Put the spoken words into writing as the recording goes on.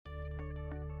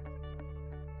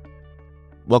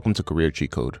Welcome to Career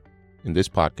Cheat Code. In this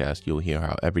podcast, you'll hear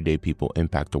how everyday people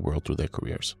impact the world through their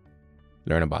careers.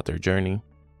 Learn about their journey,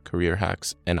 career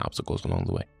hacks, and obstacles along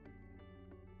the way.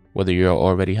 Whether you're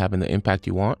already having the impact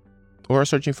you want or are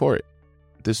searching for it,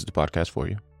 this is the podcast for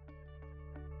you.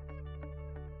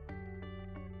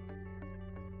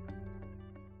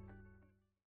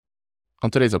 On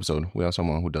today's episode, we have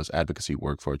someone who does advocacy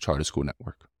work for a charter school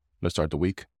network. Let's start the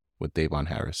week with Davon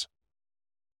Harris.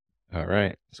 All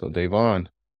right, so Davon,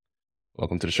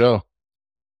 welcome to the show.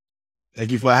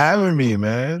 Thank you for having me,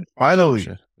 man. Finally.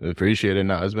 Appreciate it.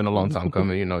 Now, it's been a long time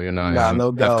coming. You know, you and I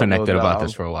have connected about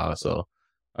this for a while, so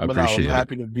I appreciate it. I'm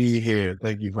happy to be here.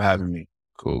 Thank you for having me.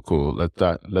 Cool.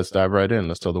 Let's dive right in.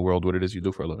 Let's tell the world what it is you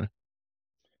do for a living.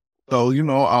 So,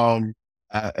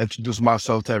 I introduce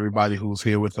myself to everybody who's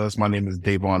here with us. My name is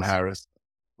Davon Harris,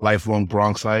 lifelong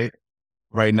Bronxite.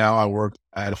 Right now, I work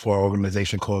for an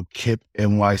organization called KIP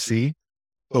NYC.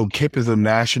 So KIP is a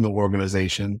national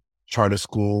organization, charter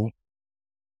school,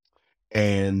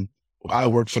 and I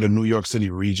work for the New York City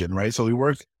region, right? So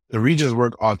the regions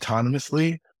work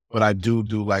autonomously, but I do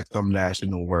like some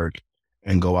national work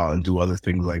and go out and do other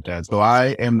things like that. So I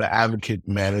am the advocate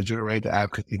manager, right? The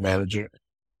advocacy manager.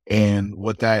 And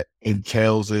what that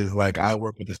entails is like I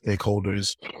work with the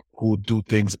stakeholders who do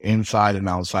things inside and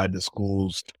outside the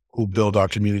schools, who build our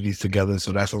communities together.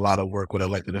 So that's a lot of work with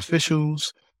elected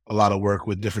officials, a lot of work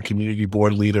with different community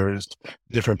board leaders,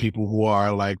 different people who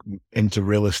are like into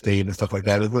real estate and stuff like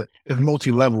that. It's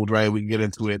multi-leveled, right? We can get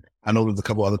into it. I know there's a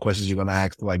couple other questions you're going to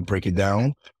ask to like break it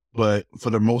down, but for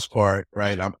the most part,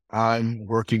 right, I'm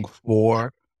working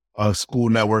for a school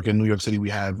network in New York City.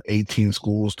 We have 18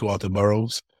 schools throughout the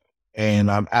boroughs,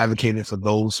 and I'm advocating for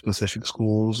those specific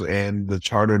schools and the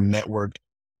charter network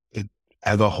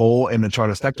as a whole and the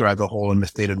charter sector as a whole in the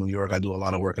state of New York. I do a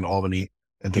lot of work in Albany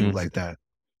and things like that.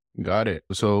 Got it.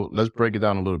 So let's break it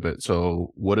down a little bit.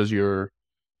 So what is you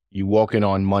walk in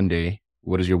on Monday,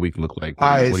 what does your week look like? All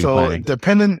right. So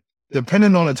depending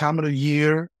on the time of the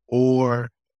year or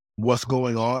what's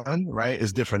going on, right,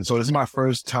 is different. So this is my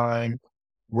first time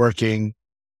working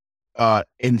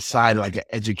inside like an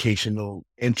educational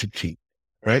entity,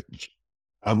 right?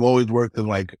 I've always worked in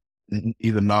like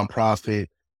either nonprofit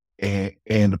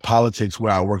and the politics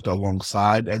where I worked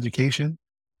alongside education,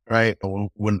 right?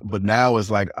 But now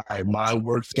it's like, all right, my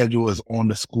work schedule is on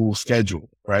the school schedule,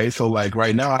 right? So like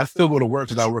right now I still go to work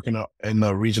because I work in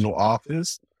the regional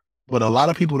office, but a lot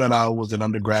of people that I was an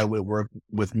undergraduate work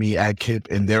with me at KIP,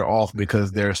 and they're off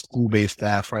because they're school-based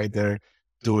staff, right? They're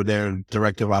doing their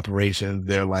directive operations.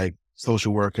 They're like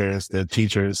social workers, they're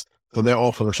teachers. So they're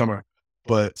off for the summer,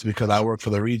 but it's because I work for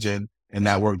the region and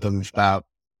that work doesn't stop.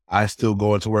 I still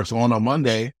go into work. So on a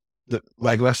Monday,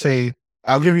 let's say,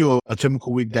 I'll give you a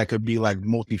typical week that could be like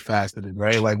multifaceted,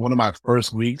 right? Like one of my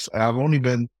first weeks, I've only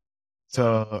been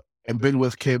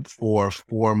with KIP for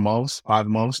 5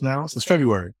 months now. Since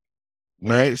February,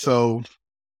 right? So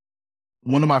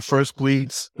one of my first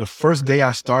weeks, the first day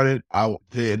I started, I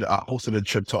hosted a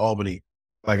trip to Albany,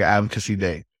 like an advocacy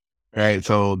day, right?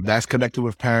 So that's connected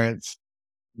with parents,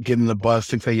 getting the bus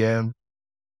 6 a.m.,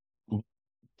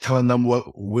 telling them what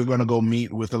we're going to go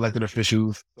meet with elected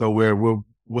officials. So we're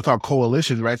with our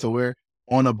coalitions, right? So we're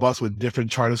on a bus with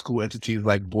different charter school entities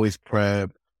like Boys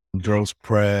Prep, Girls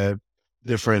Prep,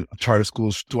 different charter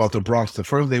schools throughout the Bronx. The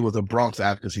first day was a Bronx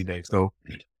advocacy day. So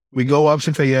we go up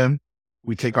 6 a.m.,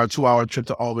 we take our 2-hour trip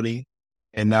to Albany,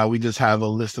 and now we just have a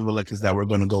list of electeds that we're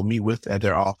going to go meet with at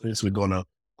their office. We're going to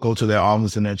go to their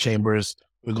office in their chambers.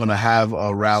 We're going to have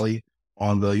a rally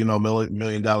on the, $1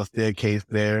 million staircase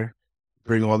there.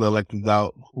 Bring all the electeds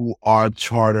out who are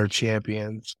charter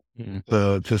champions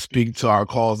to speak to our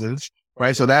causes,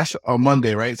 right? So that's on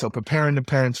Monday, right? So preparing the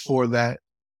parents for that,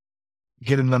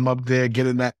 getting them up there,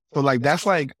 getting that. So like, that's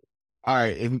like, all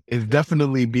right, it's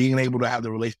definitely being able to have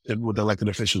the relationship with elected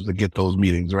officials to get those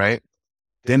meetings, right?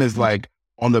 Then it's like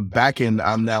on the back end,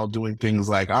 I'm now doing things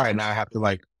like, all right, now I have to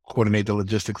like coordinate the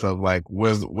logistics of like,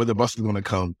 where the bus is going to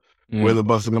come, where the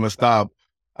bus is going to stop.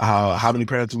 How many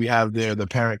parents do we have there? The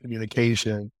parent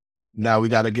communication. Now we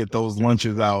got to get those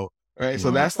lunches out, right? So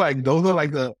that's like, those are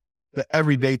like the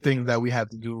everyday things that we have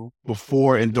to do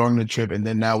before and during the trip. And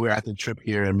then now we're at the trip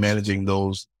here and managing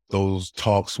those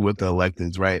talks with the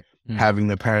electeds, right? Having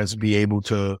the parents be able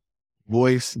to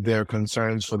voice their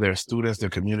concerns for their students, their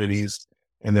communities,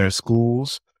 and their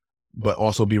schools, but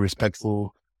also be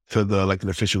respectful to the elected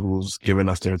official who's giving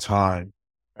us their time,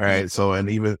 right? So, and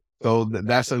even so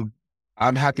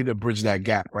I'm happy to bridge that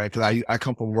gap, right? Because I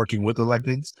come from working with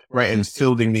electeds, right, and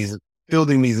fielding these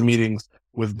meetings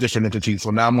with different entities.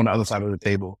 So now I'm on the other side of the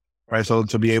table, right? So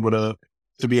to be able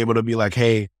to be like,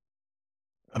 hey,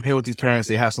 I'm here with these parents.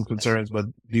 They have some concerns, but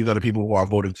these are the people who are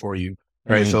voting for you,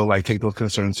 right? So like take those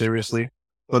concerns seriously.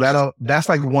 So that's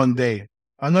like one day.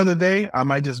 Another day, I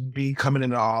might just be coming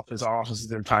in the office. Our office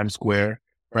is in Times Square,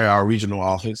 right? Our regional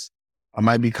office. I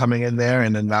might be coming in there,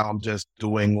 and then now I'm just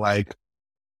doing like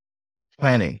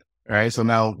planning, right? So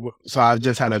I've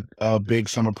just had a big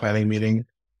summer planning meeting,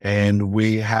 and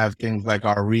we have things like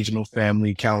our regional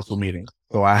family council meeting.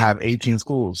 So I have 18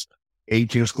 schools.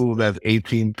 18 schools, that's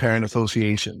 18 parent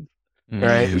associations,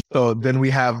 right? So then we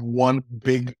have one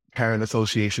big parent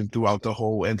association throughout the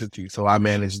whole entity. So I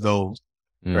manage those,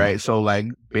 right? So like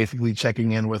basically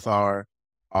checking in with our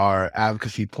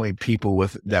advocacy point people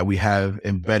that we have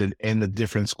embedded in the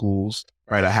different schools,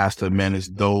 right? I have to manage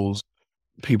those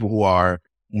people who are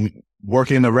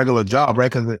working a regular job, right?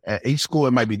 Because at each school,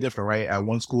 it might be different, right? At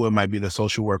one school, it might be the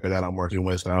social worker that I'm working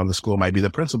with. At another school, it might be the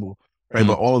principal. Right.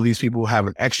 But all of these people have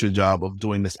an extra job of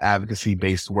doing this advocacy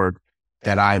based work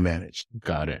that I manage.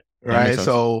 Got it. Right.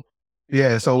 So,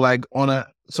 yeah. So like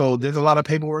so there's a lot of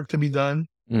paperwork to be done.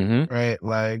 Right.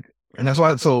 Like, and that's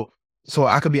why, so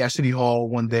I could be at City Hall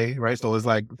one day. Right. So it's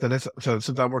like, so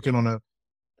since I'm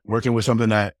working with something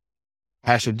that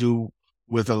has to do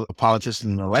with a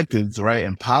politician and electeds, right.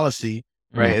 And policy,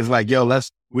 right. It's like, yo,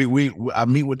 I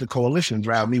meet with the coalitions,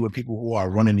 right. I meet with people who are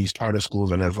running these charter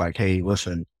schools, and it's like, hey,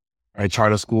 listen, right,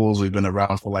 charter schools, we've been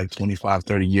around for like 25,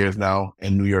 30 years now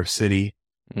in New York City.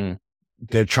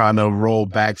 They're trying to roll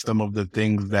back some of the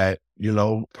things that,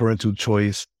 parental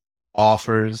choice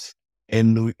offers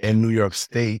in New York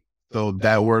State. So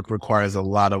that work requires a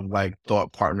lot of like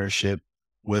thought partnership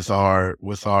with our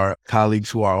colleagues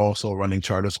who are also running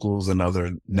charter schools and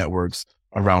other networks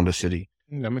around the city.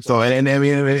 So, and I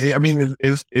mean,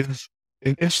 it's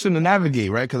interesting to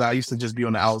navigate, right? Because I used to just be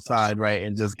on the outside, right,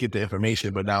 and just get the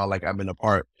information, but now like I've been a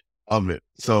part of it.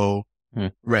 So,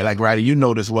 right, like Ryder, you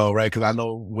know this well, right? Because I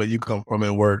know where you come from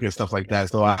and work and stuff like that.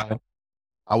 So I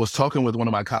was talking with one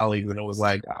of my colleagues, and it was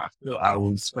like I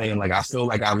was saying like I feel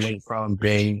like I went from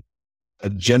being a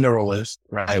generalist,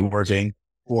 right, working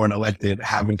for an elected,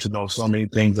 having to know so many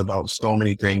things about so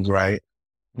many things, right,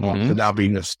 to now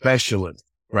being a specialist.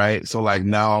 Right. So like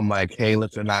now I'm like, hey,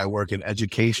 listen, I work in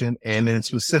education, and then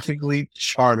specifically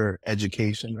charter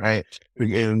education. Right.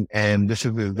 And this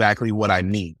is exactly what I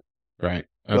need. Right.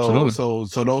 Absolutely. So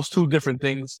those two different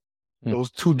things,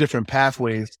 those two different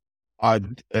pathways are,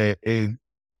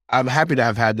 I'm happy to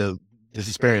have had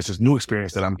this new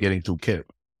experience that I'm getting through KIP.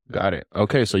 Got it.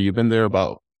 Okay. So you've been there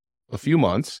about a few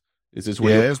months. Is this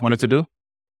what you always wanted to do?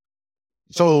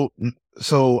 So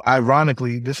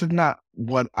ironically, this is not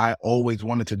what I always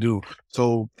wanted to do.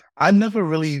 So I never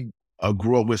really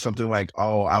grew up with something like,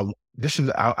 oh, I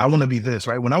want to be this,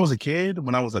 right? When I was a kid,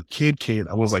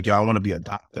 I was like, yo, I want to be a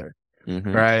doctor,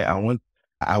 right?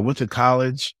 I went to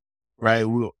college, right?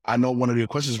 I know one of your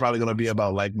questions is probably going to be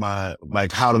about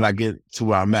how did I get to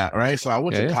where I'm at, right? So I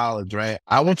went to college, right?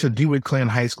 I went to DeWitt-Cline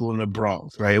High School in the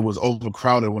Bronx, right? It was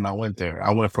overcrowded when I went there.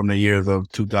 I went from the years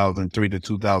of 2003 to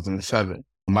 2007.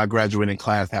 My graduating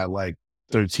class had like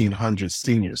 1,300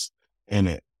 seniors in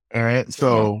it. All right.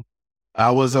 So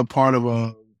I was a part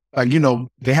of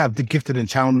they have the gifted and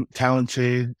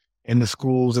talented in the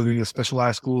schools and the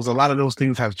specialized schools. A lot of those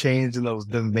things have changed and those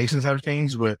designations have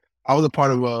changed, but I was a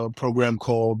part of a program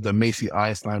called the Macy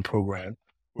Einstein program,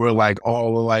 where like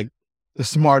all of like the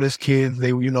smartest kids,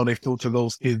 they filter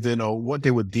those kids in, or what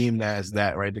they would deem as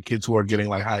that, right? The kids who are getting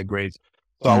like high grades.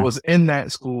 So I was in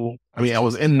that school. I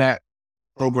was in that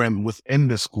program within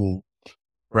the school,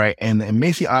 right? And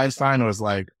Macy Einstein was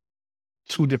like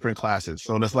 2 different classes.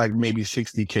 So that's like maybe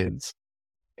 60 kids.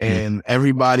 And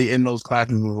everybody in those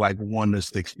classes was like 1 to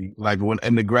 60, like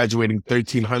and the graduating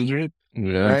 1,300.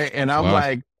 Right. And I'm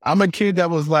like, I'm a kid that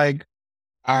was like,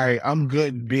 all right, I'm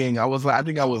good being, I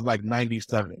think I was like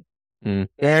 97. And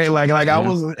I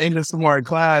was in a smart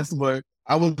class, but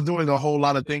I was doing a whole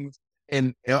lot of things.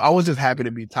 And I was just happy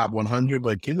to be top 100,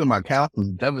 but kids in my class was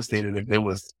devastated if they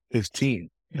was 15.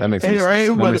 That makes sense.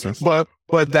 Right? Makes sense. But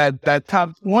that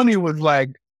top 20 was like,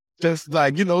 just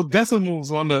like,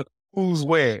 decimals on the who's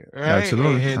where. Right?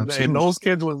 Absolutely. And those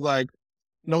kids was like,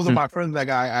 those are my friends that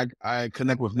I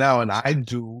connect with now. And I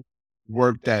do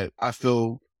work that I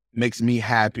feel makes me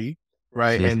happy.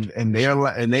 Right. And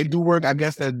they do work, I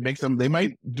guess, that makes them, they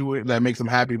might do it that makes them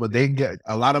happy, but they get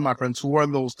a lot of my friends who are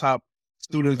those top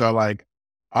students are like,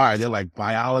 all right, they're like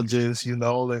biologists, they're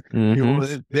those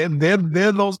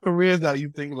careers that you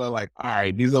think are like, all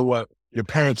right, these are what your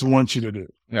parents want you to do.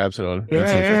 Yeah, absolutely.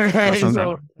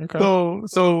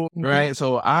 Right.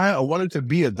 So I wanted to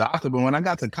be a doctor, but when I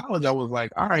got to college, I was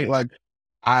like, all right, like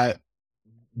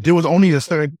there was only a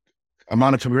certain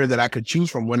amount of career that I could choose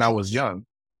from when I was young.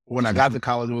 when I got to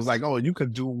college, it was like, oh, you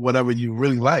could do whatever you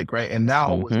really like, right? And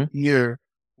now I was Mm-hmm. here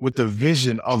with the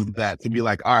vision of that to be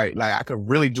like, all right, like I could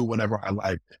really do whatever I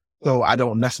like. So I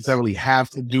don't necessarily have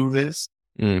to do this,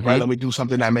 Mm-hmm. right? Let me do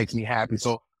something that makes me happy.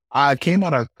 So I came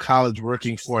out of college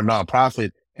working for a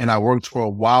nonprofit, and I worked for a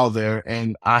while there,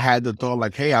 and I had the thought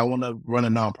like, hey, I want to run a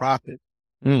nonprofit.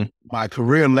 My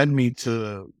career led me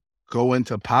to go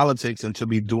into politics and to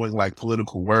be doing like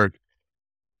political work.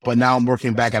 But now I'm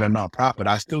working back at a nonprofit.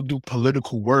 I still do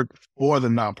political work for the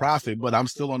nonprofit, but I'm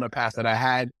still on the path that I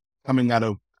had coming out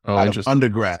of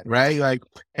undergrad, right? Like,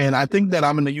 and I think that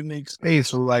I'm in a unique space.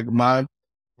 So like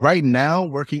right now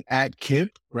working at KIP,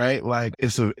 right? Like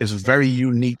it's very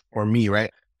unique for me,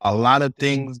 right? A lot of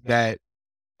things that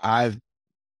I've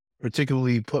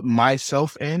particularly put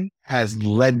myself in has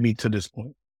led me to this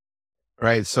point,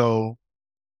 right? So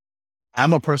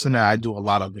I'm a person that I do a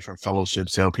lot of different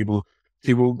fellowships. You know, people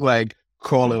like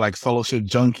call it like fellowship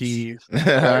junkies.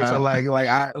 Right?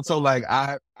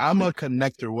 I'm a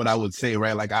connector, what I would say,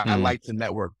 right? Like I like to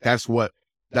network. That's what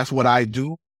I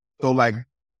do. So like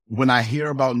when I hear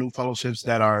about new fellowships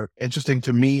that are interesting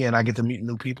to me and I get to meet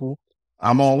new people,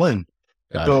 I'm all in.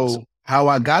 So how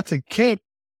I got to KIP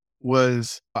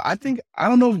was, I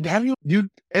don't know, have you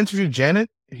interviewed Janet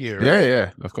here? Right?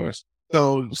 Yeah, of course.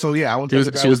 So yeah,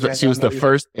 she was the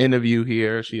first interview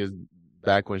here. She is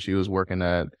back when she was working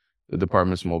at the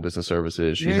Department of Small Business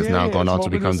Services. She has now gone on to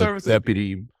become the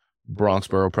deputy Bronx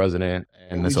Borough president,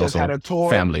 and it's also had a tour.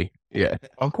 Family. Yeah,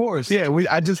 of course. Yeah,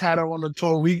 I just had her on the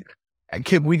tour. At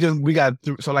KIP, we got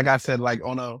through. So like I said, like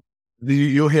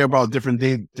you'll hear about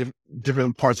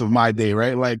different parts of my day,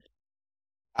 right? Like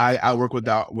I work with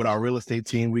our real estate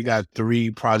team. We got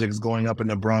 3 projects going up in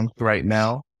the Bronx right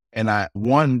now. And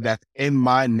one that's in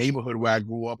my neighborhood where I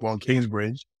grew up on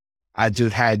Kingsbridge. I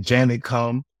just had Janet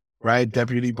come, right?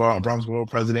 Deputy Bronx Borough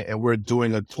President, and we're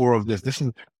doing a tour of this.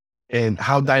 And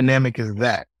how dynamic is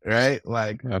that, right?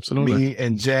 Like absolutely, me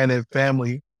and Janet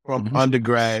family from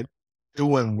undergrad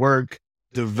doing work,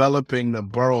 developing the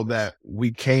borough that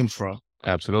we came from.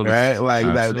 Absolutely. Right? Like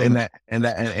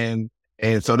absolutely.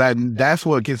 And so that's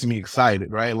what gets me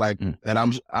excited, right? Like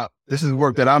that this is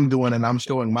work that I'm doing, and I'm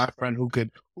showing my friend who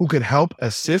could help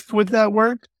assist with that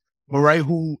work, but right,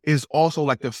 who is also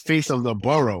like the face of the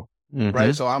borough,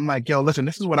 right? So I'm like, yo, listen,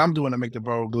 this is what I'm doing to make the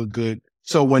borough look good.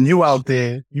 So when you out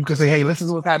there, you can say, hey, this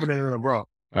is what's happening in the borough.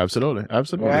 Absolutely.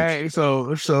 Right. So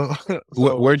let's tell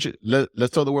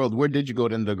the world, where did you go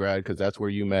to undergrad? Because that's where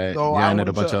you met Jan and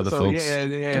a bunch of other folks.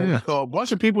 Yeah. So a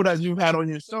bunch of people that you've had on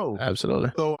your show.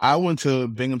 Absolutely. So I went to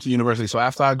Binghamton University. So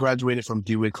after I graduated from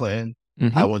DeWitt Clinton,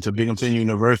 I went to Binghamton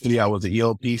University. I was an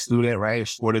ELP student, right?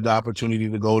 Afforded the opportunity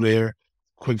to go there.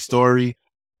 Quick story.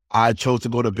 I chose to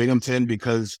go to Binghamton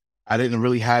because I didn't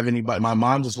really have anybody. My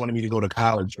mom just wanted me to go to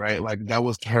college, right? Like that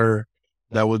was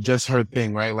just her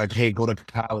thing, right? Like, hey, go to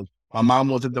college. My mom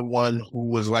wasn't the one who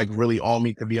was like really on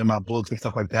me to be in my books and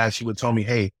stuff like that. She would tell me,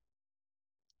 hey,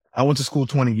 I went to school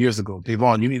 20 years ago.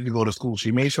 Davon, you need to go to school.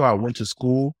 She made sure I went to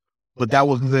school, but that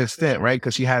was the extent, right?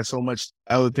 Because she had so much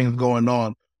other things going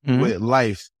on with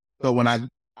life. So when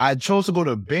I chose to go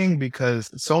to Bing because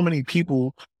so many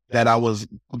people that I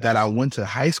went to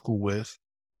high school with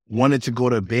wanted to go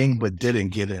to Bing but didn't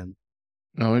get in.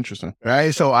 Oh, interesting. Right?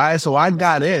 So I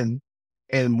got in.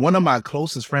 And one of my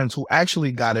closest friends who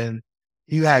actually got in,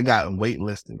 he had gotten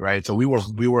waitlisted, right? So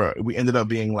we ended up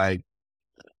being like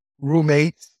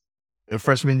roommates in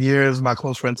freshman years. My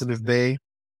close friend to this day,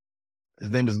 his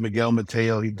name is Miguel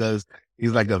Mateo.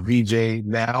 He's like a VJ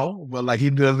now, but like he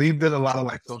did a lot of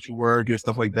like social work and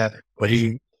stuff like that. But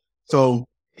he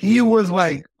was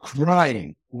like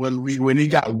crying when he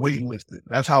got waitlisted.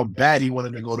 That's how bad he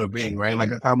wanted to go to Bing, right? Like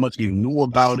that's how much he knew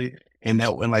about it. And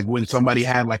like when somebody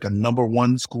had like a number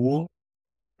 1 school,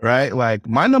 right? Like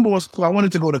my number 1 school, I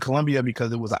wanted to go to Columbia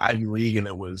because it was an Ivy League and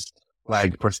it was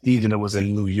like prestige and it was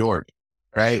in New York,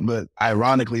 right? But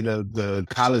ironically, the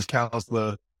college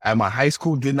counselor at my high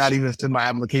school did not even send my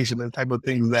application, the type of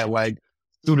things that like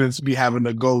students be having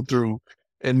to go through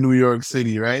in New York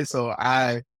City, right? So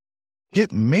I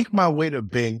make my way to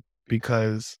Bing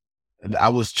because I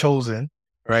was chosen,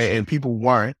 right? And people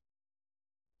weren't.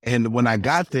 And when I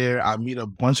got there, I meet a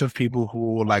bunch of people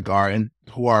who like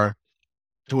who are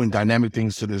doing dynamic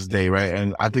things to this day, right?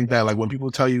 And I think that like when people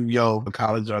tell you, yo,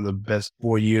 college are the best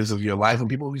 4 years of your life, and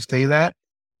people who say that,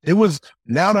 it was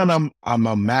now that I'm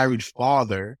a married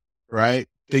father, right?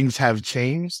 Things have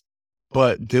changed,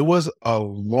 but there was a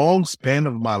long span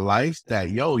of my life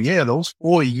that, those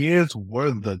 4 years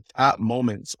were the top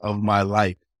moments of my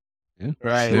life.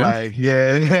 right? Yeah. Like,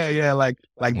 yeah, like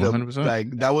the 100%.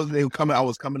 like that was they were coming. I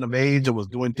was coming of age. I was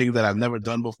doing things that I've never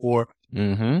done before.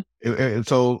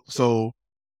 So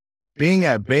being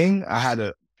at Bing, I had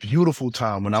a beautiful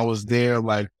time when I was there.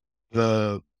 Like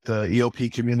the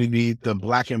EOP community, the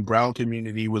Black and Brown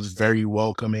community was very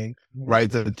welcoming, right?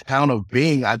 The town of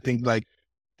Bing, I think like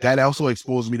that also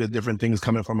exposed me to different things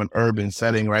coming from an urban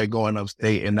setting, right? Going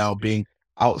upstate and now being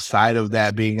outside of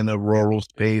that, being in a rural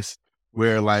space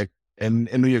where like in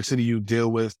New York City, you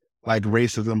deal with like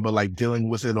racism, but like dealing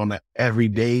with it on an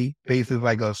everyday basis,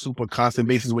 like a super constant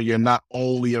basis where you're not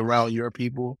only around your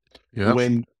people.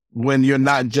 Yep. When you're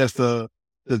not just a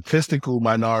statistical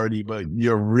minority, but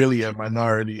you're really a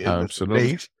minority in the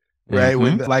space, right?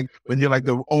 When you're like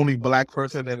the only Black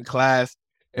person in class,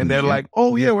 and they're like,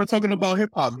 "Oh yeah, we're talking about hip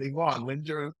hop." Davon,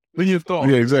 when you thought,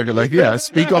 yeah, exactly. Like, yeah,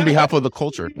 speak on behalf of the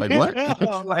culture. Like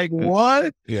what? Like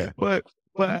what? Yeah. But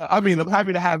I mean, I'm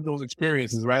happy to have those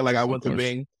experiences, right? Like I went to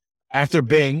Bing. After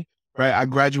Bing, right? I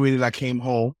graduated. I came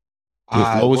home.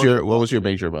 What was your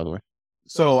major, by the way?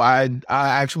 So I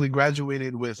actually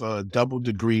graduated with a dual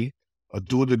degree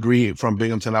from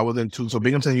Binghamton. I was in two. So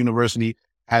Binghamton University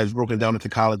has broken down into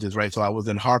colleges, right? So I was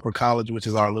in Harper College, which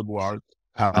is our liberal arts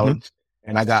college,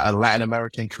 and I got a Latin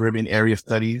American Caribbean Area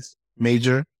Studies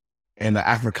major and an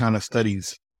Africana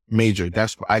Studies major.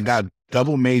 I got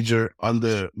double major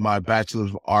under my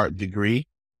Bachelor's of Art degree.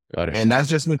 Got it. And that's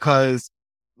just because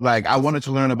like I wanted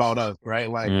to learn about us, right?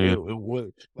 Like it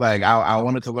was like I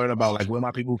wanted to learn about like where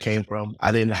my people came from.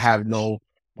 I didn't have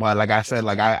like I said,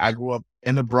 like I grew up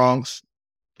in the Bronx,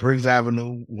 Briggs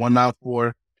Avenue,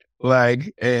 194,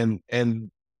 like and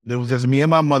there was just me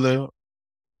and my mother,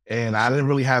 and I didn't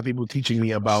really have people teaching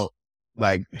me about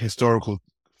like historical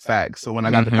facts. So when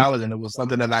I got to college, and it was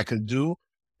something that I could do,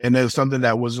 and it was something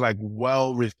that was like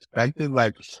well respected,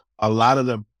 like a lot of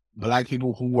the Black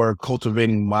people who were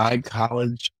cultivating my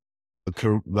college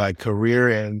like career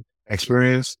and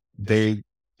experience, they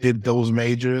did those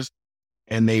majors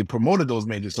and they promoted those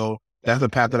majors. So that's the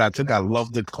path that I took. I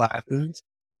loved the classes.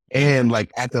 And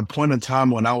like at the point in time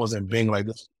when I was in Bing, like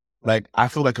this, like I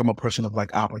feel like I'm a person of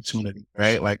like opportunity,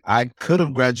 right? Like I could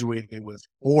have graduated with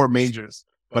 4 majors,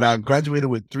 but I graduated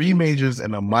with 3 majors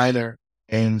and a minor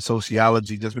in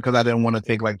sociology just because I didn't want to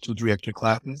take like 2-3 extra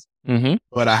classes.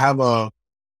 But I have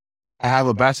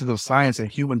a Bachelor of Science in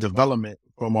Human Development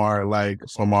from our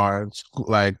school,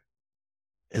 like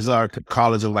is our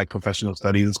College of like Professional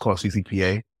Studies. It's called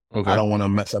CCPA. Okay. I don't want to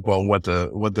mess up on what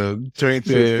the trade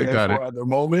is for at the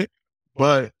moment,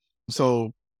 but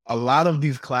so a lot of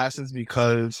these classes,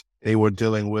 because they were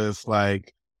dealing with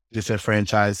like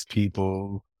disenfranchised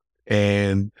people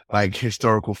and like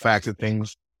historical facts and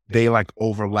things, they like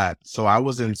overlap. So I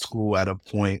was in school at a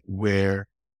point where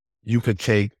you could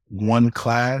take one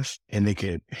class and it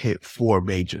could hit 4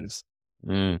 majors.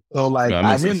 So like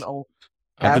I didn't know.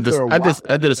 I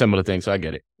did a similar thing, so I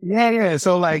get it. Yeah.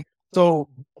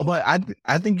 But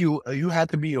I think you had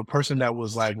to be a person that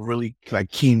was like really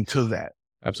like keen to that.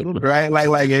 Absolutely. Right.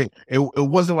 Like it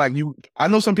wasn't like you. I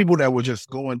know some people that were just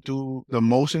going through the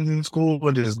motions in school,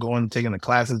 but just taking the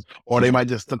classes, or they might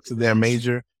just stick to their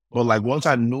major. But like once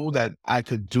I knew that I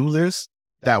could do this,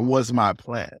 that was my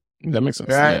plan. That makes sense.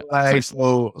 Right? Yeah. Like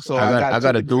so I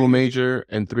got a dual major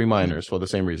and 3 minors for the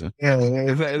same reason.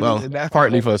 Yeah. Well,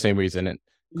 partly for the same reason. And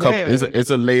it's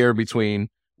a layer between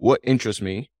what interests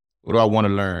me, what do I want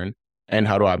to learn, and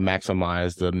how do I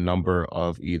maximize the number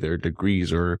of either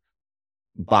degrees or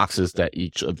boxes that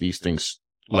each of these things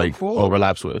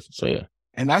overlaps with. So yeah.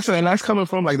 And that's coming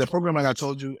from like the program like I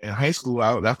told you in high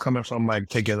school. That's coming from like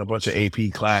taking a bunch of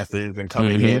AP classes and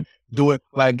coming in, do it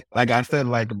like I said,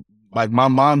 like my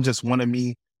mom just wanted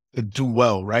me to do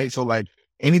well, right? So like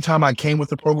anytime I came with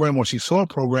the program or she saw a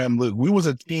program, look, we was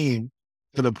a team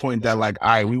to the point that like, all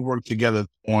right, we worked together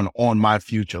on my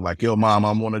future. Like, yo, mom,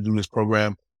 I want to do this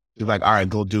program. She's like, all right,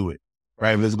 go do it.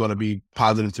 Right. If it's going to be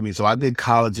positive to me. So I did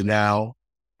College Now,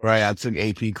 right? I took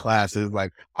AP classes.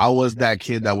 Like I was that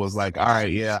kid that was like, all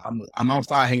right, yeah, I'm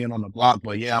outside hanging on the block,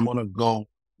 but yeah, I'm going to go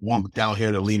walk down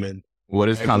here to Lehman. What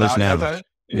is College Now?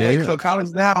 Yeah. So College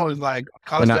Now is like,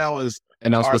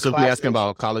 and I'm specifically asking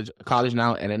about College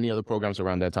Now and any other programs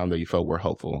around that time that you felt were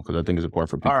helpful, because I think it's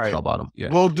important for people to know about them. Yeah.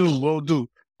 We'll do.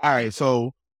 All right.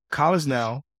 So College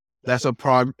Now, it's a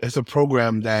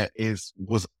program that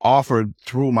was offered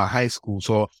through my high school.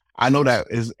 So I know that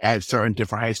is at certain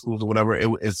different high schools or whatever.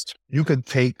 You could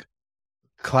take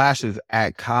classes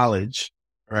at college,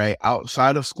 right?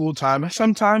 Outside of school time. And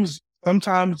sometimes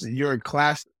your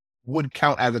class would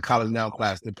count as a College Now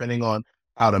class, depending on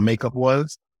how the makeup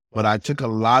was. But I took a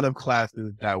lot of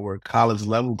classes that were college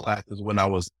level classes when I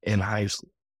was in high school.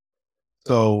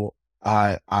 So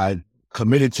I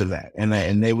committed to that,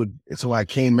 and they would. So I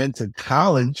came into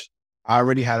college. I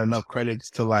already had enough credits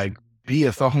to like be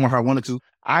a sophomore if I wanted to.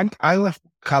 I left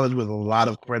college with a lot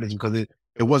of credits because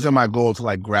it wasn't my goal to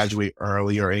like graduate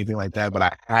early or anything like that. But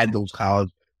I had those college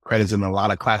credits in a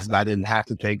lot of classes I didn't have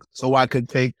to take, so I could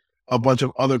take a bunch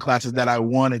of other classes that I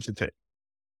wanted to take.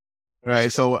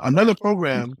 Right. So another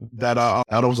program that I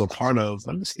was a part of.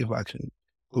 Let me see if I can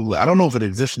Google it. I don't know if it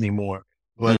exists anymore,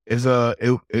 but it's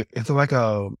like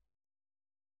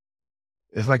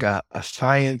a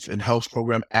science and health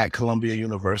program at Columbia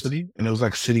University, and it was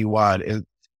like citywide. It's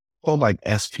called like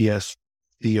SPSC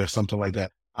or something like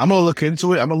that. I'm gonna look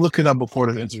into it. I'm gonna look it up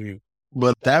before the interview.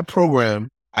 But that program,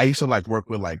 I used to like work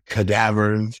with like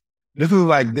cadavers. This was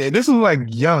like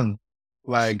young,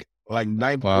 like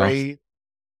ninth Wow. grade,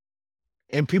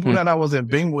 and people that I was in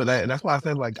Bing with. And that's why I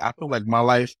said like I feel like my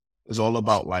life is all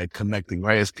about like connecting.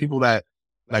 Right? It's people that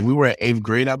like we were in 8th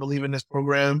grade, I believe, in this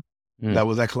program that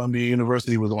was at Columbia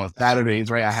University. Was on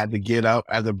Saturdays, right? I had to get up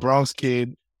as a Bronx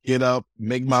kid, get up,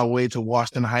 make my way to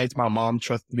Washington Heights. My mom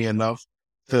trusted me enough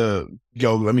to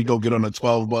go, let me go get on the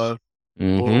 12 bus,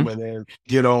 boom, and then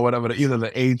get on whatever, either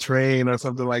the A train or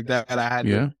something like that. And I had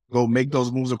to go make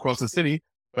those moves across the city,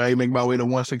 right? Make my way to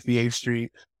 168th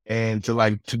Street and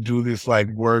to do this like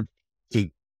work.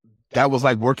 That was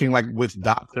like working like with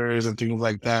doctors and things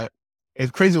like that.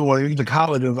 It's crazy when you get to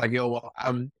college and it's like, yo, well,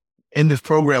 I'm in this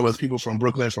program with people from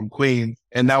Brooklyn, from Queens,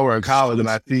 and now we're in college and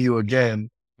I see you again.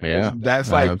 Yeah. That's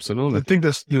like, absolutely. I think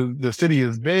the city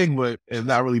is big, but it's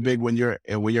not really big when you're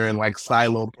in like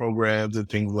siloed programs and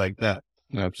things like that.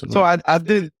 Absolutely.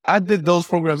 So I did those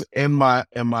programs in my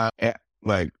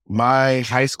like my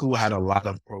high school had a lot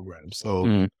of programs.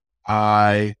 So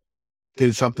I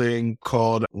did something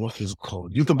called, what's this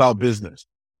called? Youth About Business.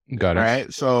 Got it.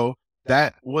 Right. So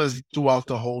that was throughout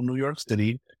the whole New York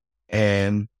City.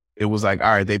 And it was like, all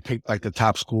right, they picked like the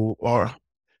top school,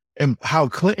 and how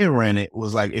Clinton ran it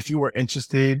was like, if you were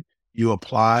interested, you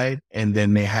applied, and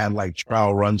then they had like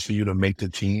trial runs for you to make the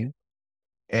team.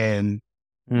 And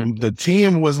the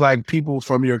team was like people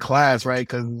from your class, right?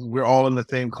 Because we're all in the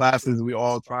same classes. We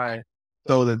all try.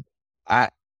 So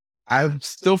that I'm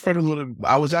still friends with him.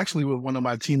 I was actually with one of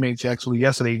my teammates actually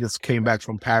yesterday. He just came back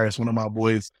from Paris. One of my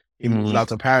boys, he moved out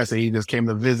to Paris and he just came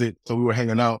to visit. So we were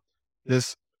hanging out.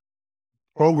 This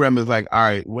program is like, all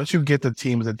right, once you get the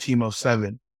team as a team of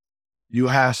 7, you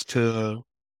have to,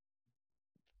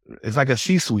 it's like a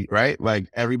C-suite, right? Like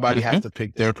everybody has to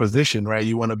pick their position, right?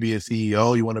 You want to be a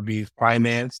CEO, you want to be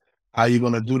finance. How are you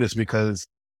going to do this? Because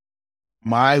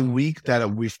my week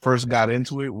that we first got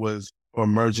into it was for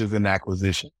mergers and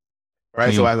acquisitions.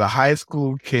 Right. So as a high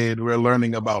school kid, we're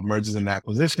learning about mergers and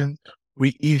acquisitions.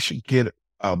 We each get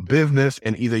a business,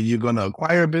 and either you're going to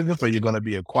acquire a business or you're going to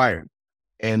be acquired.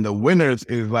 And the winners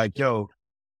is like, yo,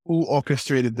 who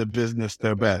orchestrated the business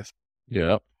their best?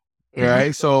 Yep.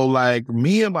 Right. So like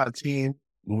me and my team,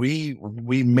 we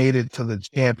made it to the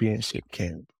championship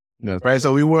camp. Right.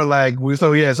 So we were like,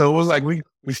 so it was like we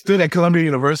stood at Columbia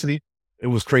University. It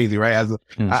was crazy, right?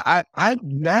 I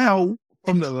now,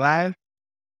 from the last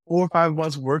 4 or 5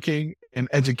 months working in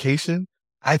education,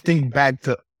 I think back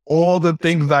to all the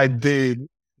things I did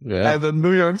as a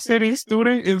New York City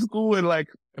student in school, and like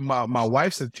my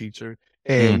wife's a teacher,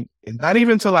 and not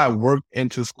even until I worked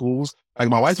into schools. Like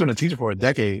my wife's been a teacher for a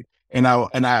decade, and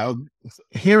I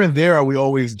here and there we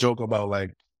always joke about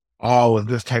like, oh, I was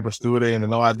this type of student,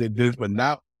 and I did this, but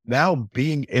now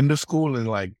being in the school and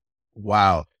like,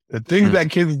 wow, the things that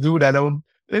kids do that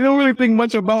they don't really think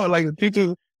much about. Like the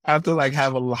teachers have to like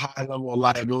have a high level of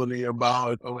liability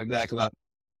about it, like that. Cause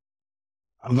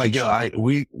I'm like, yo,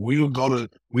 we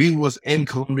was in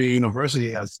Columbia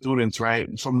University as students,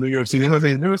 right? From New York City.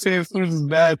 New York City students is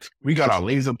bad. We got our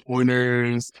laser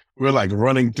pointers. We're like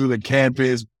running through the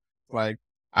campus. Like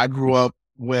I grew up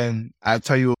when I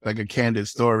tell you like a candid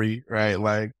story, right?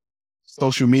 Like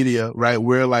social media, right?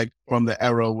 We're like from the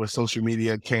era where social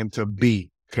media came to be,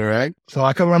 correct? So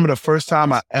I can remember the first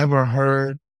time I ever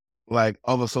heard like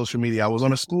other social media. I was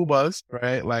on a school bus,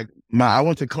 right? Like I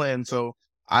went to Clinton, so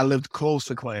I lived close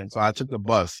to Clinton, so I took the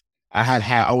bus.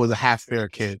 I was a half fare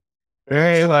kid,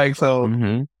 right? Like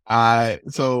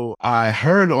I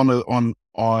heard on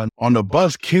the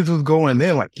bus, kids was going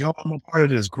in like, yo, I'm a part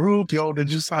of this group. Yo,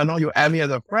 did you sign on? You add me as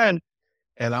a friend,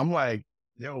 and I'm like,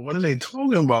 yo, what are they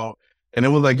talking about? And it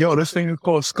was like, yo, this thing is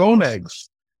called Scone Eggs.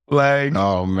 Like,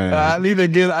 oh man, I need to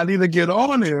get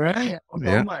on it, right? So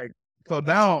I'm like. So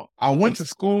now I went to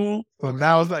school. So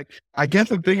now it's like, I guess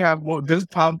the thing this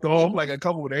popped off like a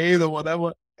couple of days or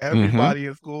whatever. Everybody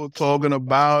in school talking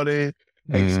about it,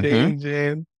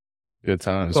 exchanging. Good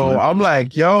times. So man. I'm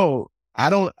like, yo,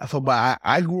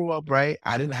 I grew up, right?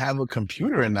 I didn't have a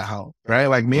computer in the house, right?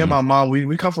 Like me and my mom,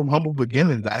 we come from humble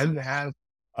beginnings. I didn't have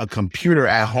a computer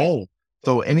at home.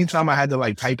 So anytime I had to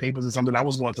like type papers or something, I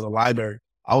was going to the library.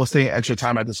 I was staying extra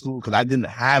time at the school because I didn't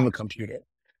have a computer.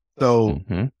 So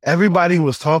everybody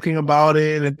was talking about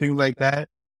it and things like that.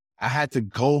 I had to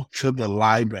go to the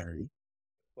library.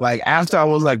 Like after I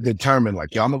was like determined,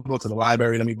 like, yo, I'm gonna go to the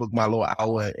library. Let me book my little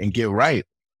hour and get right.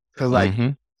 Cause like,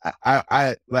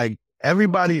 I like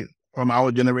everybody from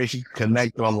our generation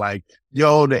connect on like,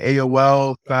 yo, the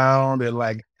AOL sound and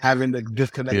like having to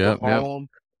disconnect from home.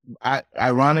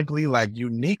 Ironically, like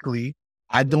uniquely,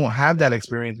 I don't have that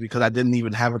experience because I didn't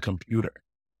even have a computer.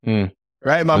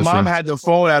 Right. My mom had the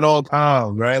phone at all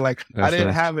times. Right. Like I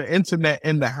didn't have an internet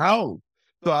in the house.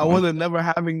 So I wasn't never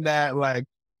having that. Like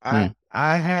I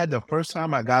had the first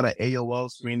time I got an AOL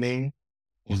screen name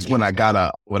was when I got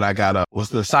a was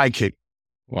the Sidekick.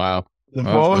 Wow. The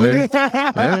phone.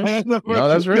 No,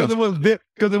 that's real.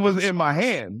 Because it was in my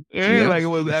hand. Like it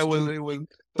was.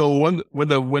 So when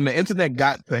the internet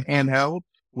got to handheld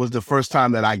was the first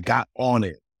time that I got on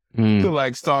it to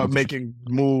like start making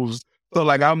moves. So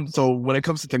like so when it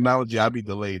comes to technology, I'll be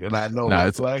delayed, and I know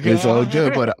it's like it's all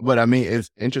good. But I mean, it's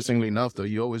interestingly enough though,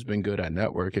 you always been good at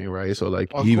networking, right? So like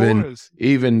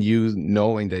even you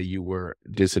knowing that you were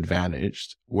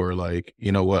disadvantaged, were like,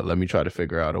 you know what? Let me try to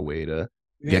figure out a way to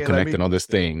get connected on this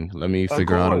thing. Let me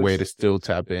figure out a way to still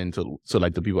tap into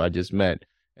like the people I just met.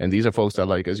 And these are folks that,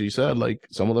 like, as you said, like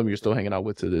some of them you're still hanging out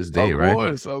with to this day,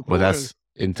 right? But that's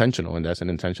intentional, and that's an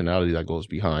intentionality that goes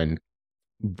behind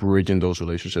bridging those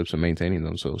relationships and maintaining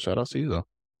them. So shout out to you though.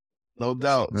 No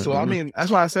doubt. So I mean,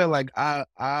 that's why I said like that's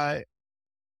why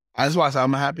I said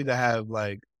I'm happy to have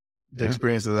like the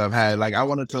experiences I've had. Like I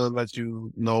wanted to let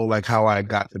you know like how I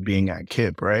got to being at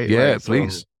KIPP, right? Yeah, like,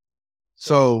 please.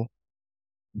 So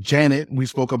Janet, we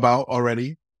spoke about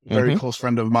already, very close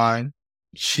friend of mine.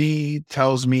 She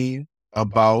tells me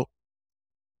about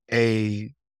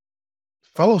a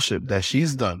fellowship that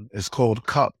she's done. It's called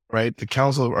CUP, right? The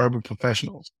Council of Urban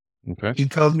Professionals. Okay. She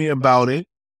tells me about it.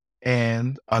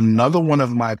 And another one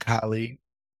of my colleagues,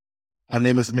 her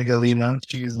name is Miguelina.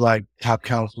 She's like top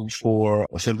counsel for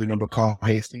Assemblymember Carl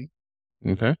Hasty.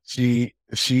 Okay.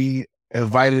 She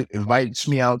invites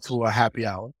me out to a happy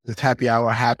hour. This happy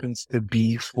hour happens to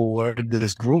be for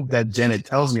this group that Janet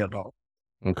tells me about.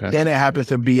 Okay. Janet happens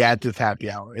to be at this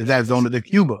happy hour. It's at Zona de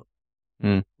Cuba.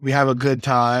 We have a good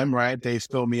time, right? They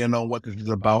fill me in on what this is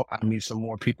about. I meet some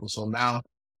more people. So now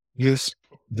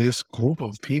this group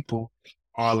of people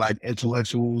are like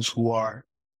intellectuals who are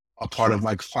a part of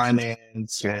like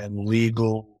finance and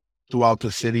legal throughout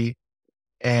the city.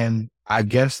 And I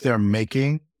guess they're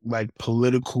making like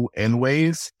political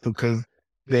inways because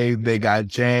they got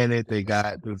Janet, they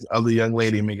got this other young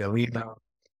lady, Miguelina,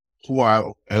 who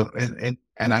are, and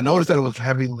I noticed that it was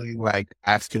heavily like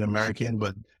African American,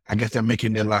 but I guess they're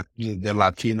making their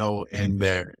Latino and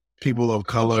their people of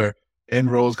color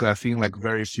inroads because I've seen like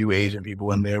very few Asian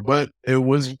people in there, but it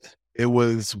was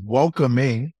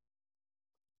welcoming.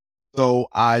 So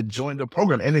I joined the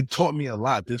program and it taught me a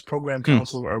lot. This program,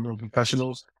 Council of Urban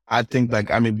Professionals, I think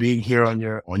like, I mean, being here on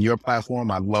your platform,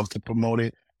 I'd love to promote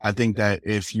it. I think that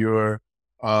if you're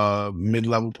a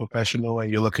mid-level professional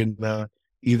and you're looking to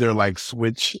either like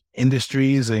switch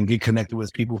industries and get connected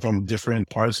with people from different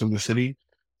parts of the city,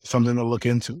 something to look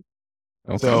into.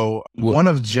 Okay. So one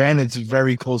of Janet's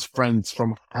very close friends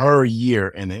from her year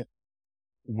in it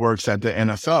works at the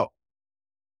NFL.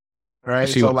 Right.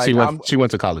 She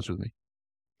went to college with me.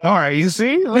 All right. You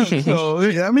see? So,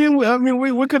 I mean,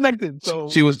 we're connected. So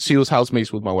she was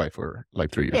housemates with my wife for like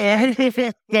 3 years.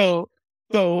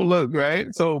 So look,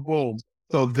 right. So boom.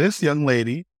 So this young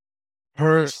lady,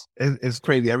 it's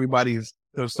crazy. Everybody's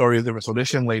story is different. So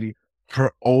this young lady,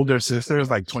 her older sister is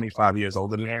like 25 years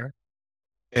older than her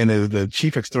and is the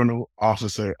chief external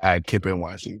officer at KIPP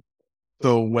NYC.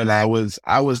 So when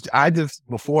I just,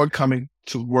 before coming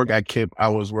to work at KIPP, I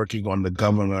was working on the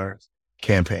governor's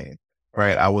campaign,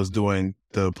 right? I was doing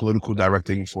the political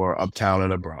directing for Uptown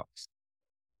and the Bronx.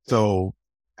 So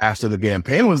after the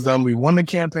campaign was done, we won the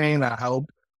campaign. I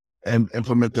helped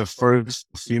implement the first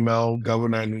female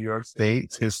governor in New York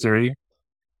State's history.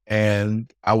 And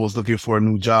I was looking for a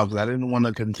new job because I didn't want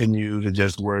to continue to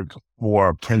just work for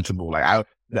a principal. Like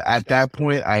at that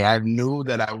point, I knew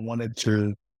that I wanted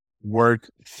to work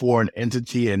for an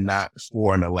entity and not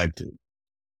for an elected.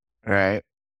 Right.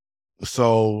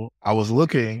 So I was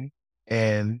looking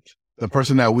and the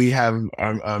person that we have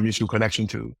a mutual connection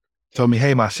to told me,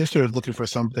 hey, my sister is looking for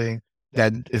something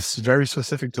that is very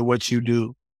specific to what you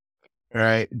do.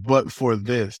 Right. But for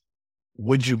this,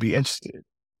 would you be interested?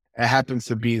 it happens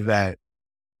to be that,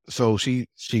 so she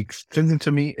sends it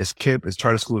to me. It's KIPP, it's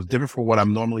charter school. It's different from what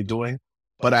I'm normally doing,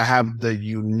 but I have the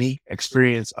unique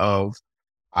experience of,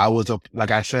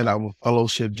 like I said, I'm a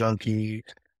fellowship junkie.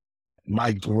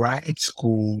 My grad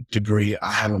school degree,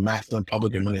 I have a master in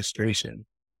public administration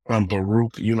from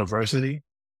Baruch University,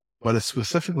 but it's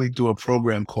specifically through a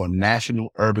program called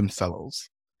National Urban Fellows,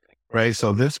 right?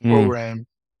 So this program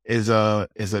is an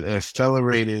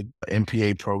accelerated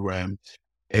MPA program.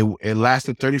 It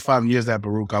lasted 35 years at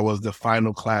Baruch. I was the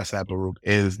final class at Baruch.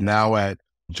 It is now at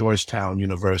Georgetown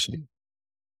University.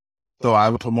 So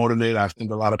I've promoted it. I've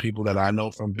sent a lot of people that I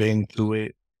know from being through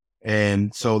it.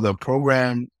 And so the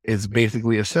program is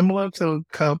basically similar to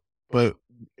CUP, but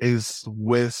is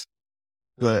with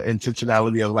the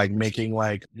intentionality of like making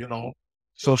like,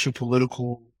 social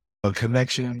political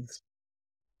connections.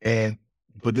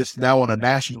 But this now on a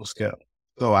national scale.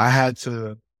 So I had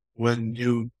to, when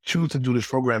you choose to do this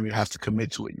program, you have to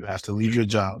commit to it. You have to leave your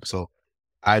job. So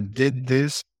I did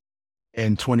this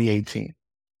in 2018.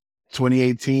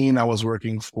 2018, I was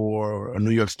working for a New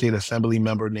York State Assembly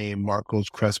member named Marcos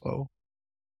Crespo.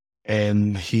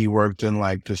 And he worked in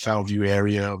like the Southview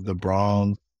area of the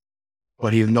Bronx,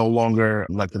 but he's no longer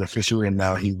elected officially. And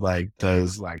now he like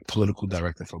does like political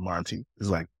director for Monty. He's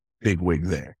like big wig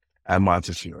there at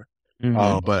Montefiore.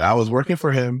 But I was working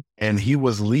for him and he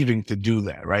was leaving to do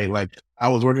that, right? Like I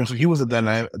was working, so he was a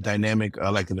dynamic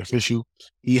elected official.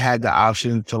 He had the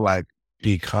option to like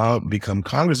become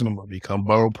congressman or become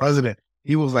borough president.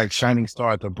 He was like shining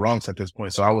star at the Bronx at this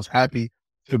point. So I was happy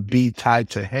to be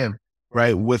tied to him,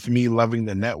 right? With me loving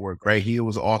the network, right? He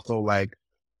was also like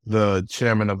the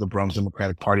chairman of the Bronx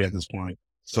Democratic Party at this point.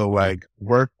 So like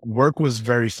work was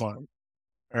very fun.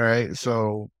 All right.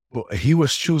 So he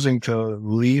was choosing to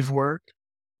leave work.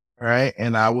 Right.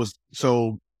 And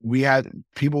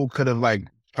people could have like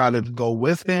tried to go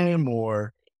with him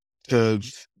or to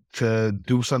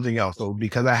do something else. So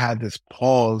because I had this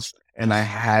pause and I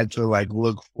had to like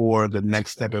look for the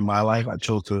next step in my life, I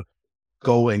chose to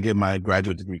go and get my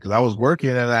graduate degree because I was working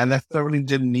and I necessarily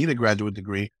didn't need a graduate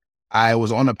degree. I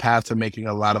was on a path to making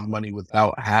a lot of money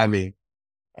without having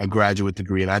a graduate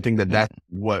degree. And I think that that's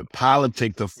what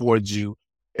politics affords you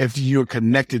if you're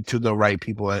connected to the right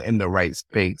people in the right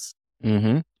space.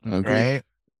 Mm-hmm. Okay. Right?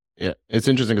 Yeah. It's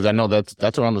interesting because I know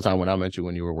that's around the time when I met you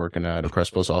when you were working at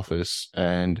Crespo's office.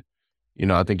 And,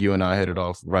 I think you and I hit it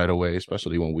off right away,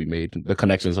 especially when we made the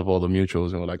connections of all the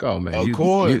mutuals and we're like, oh man, of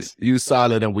course. You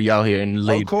solid and we out here and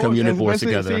laid community boards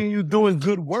together. Seeing you doing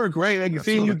good work, right? Like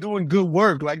seeing you doing good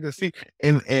work, like to see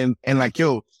and like,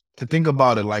 yo, to think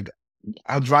about it, like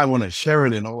I drive on a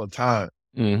Sheridan all the time.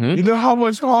 Mm-hmm. You know how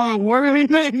much hard work we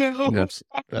make now?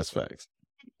 That's facts.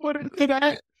 What into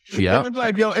that? Yeah. It's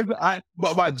like,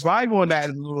 but my drive on that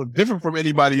is a little different from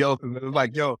anybody else's. It's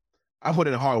like, yo, I put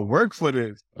in hard work for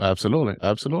this. Absolutely.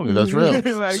 That's real.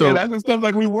 Like, so that's the stuff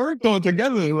like we worked on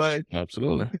together. Like,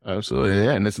 absolutely.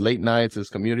 Yeah. And it's late nights, it's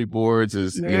community boards,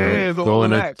 it's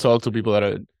going to talk to people that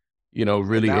are,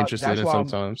 really interested in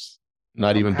sometimes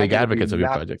not even big advocates of your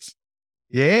projects.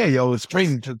 Yeah, yo, it's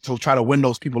crazy to try to win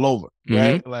those people over,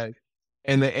 right? Like,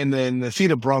 and then to see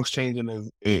the Bronx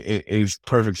changing is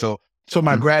perfect. So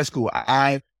my grad school,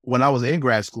 when I was in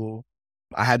grad school,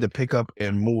 I had to pick up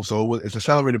and move. So it's an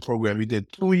accelerated program. We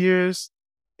did 2 years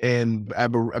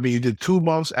you did 2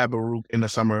 months at Baruch in the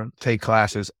summer, take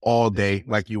classes all day,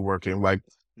 like you working like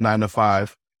 9 to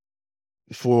 5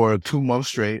 for 2 months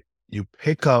straight. You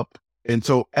pick up. And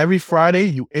so every Friday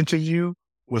you interview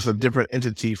with a different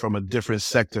entity from a different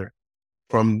sector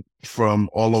from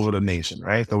all over the nation,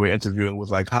 right? So we're interviewing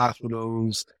with like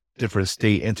hospitals, different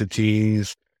state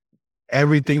entities,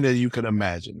 everything that you can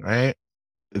imagine, right?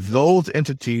 Those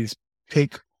entities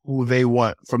pick who they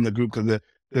want from the group because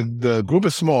the group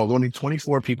is small. Only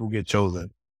 24 people get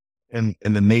chosen in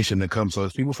the nation that come. So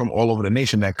it's people from all over the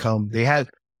nation that come.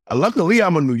 Luckily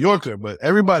I'm a New Yorker, but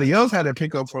everybody else had to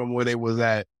pick up from where they was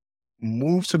at,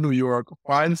 move to New York,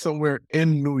 find somewhere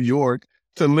in New York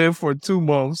to live for 2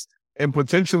 months and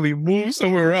potentially move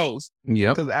somewhere else. Yeah.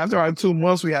 Because after our 2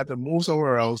 months, we had to move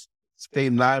somewhere else, stay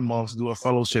 9 months, do a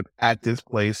fellowship at this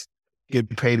place, get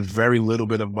paid very little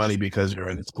bit of money because you're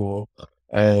in school,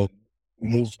 and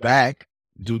move back,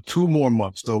 do 2 more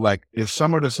months. So like it's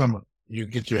summer to summer, you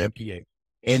get your MPA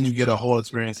and you get a whole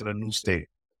experience in a new state.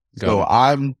 So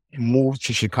I moved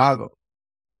to Chicago.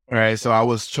 All right. So I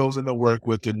was chosen to work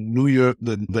with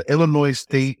the Illinois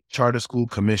State Charter School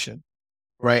Commission,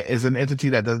 right? It's an entity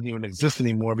that doesn't even exist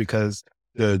anymore because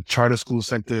the charter school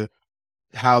sector,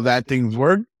 how that things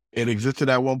work, it existed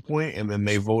at one point and then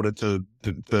they voted to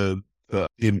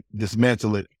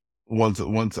dismantle it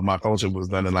once my fellowship was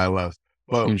done and I left.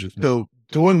 But Interesting. so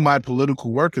doing my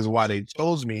political work is why they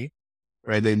chose me,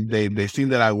 right? They seen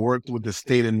that I worked with the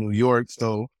state of New York,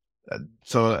 so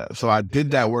I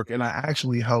did that work, and I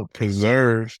actually helped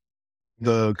preserve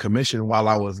the commission while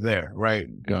I was there, right?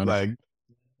 Got it.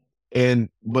 Like,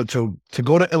 but to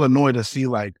go to Illinois to see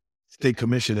like state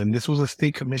commission, and this was a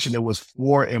state commission that was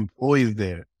 4 employees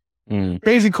there.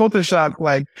 Crazy culture shock,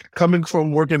 like coming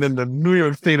from working in the New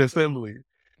York State Assembly.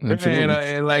 Absolutely.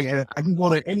 And I can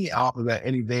go to any office at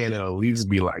any day and it'll at least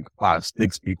be like 5,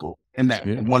 6 people in that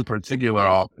one particular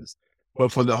office.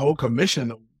 But for the whole commission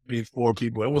to be 4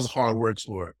 people, it was hard work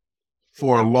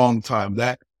for a long time.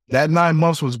 That 9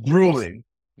 months was grueling,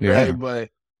 right? But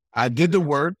I did the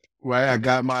work, right? I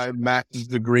got my master's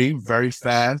degree very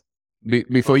fast.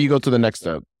 Before you go to the next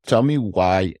step, tell me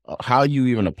how you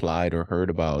even applied or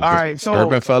heard about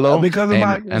Urban Fellow, because of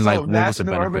like what was the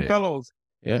benefit? Urban Fellows.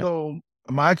 Yeah. So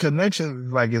my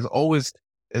connection, like,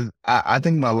 I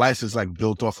think my life is like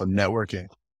built off of networking,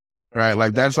 right?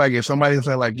 Like that's like if somebody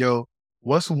said like, yo,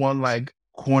 what's one like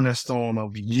cornerstone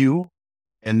of you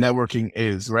and networking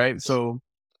is, right? So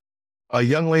a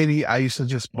young lady I used to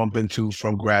just bump into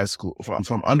from grad school,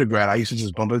 from undergrad, I used to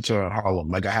just bump into her in Harlem.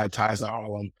 Like I had ties to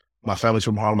Harlem. My family's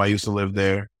from Harlem. I used to live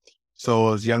there. So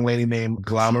it was a young lady named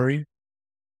Glomery.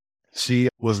 She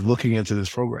was looking into this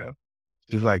program.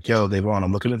 She's like, yo, Davon,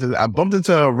 I'm looking into this. I bumped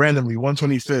into her randomly,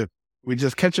 125th. We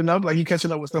just catching up, like you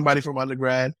catching up with somebody from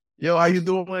undergrad. Yo, how you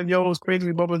doing? Yo, it's crazy.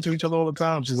 We bump into each other all the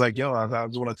time. She's like, yo, I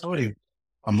just want to tell you,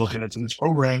 I'm looking into this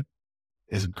program.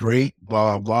 It's great,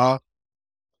 blah, blah.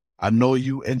 I know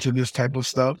you into this type of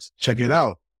stuff. Check it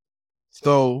out.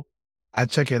 So I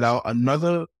check it out.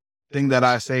 Another thing that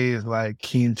I say is like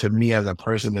keen to me as a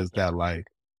person is that like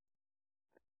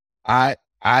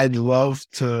I'd love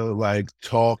to like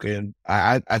talk, and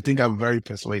I think I'm very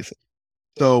persuasive.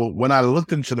 So when I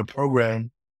looked into the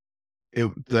program,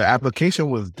 the application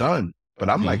was done, but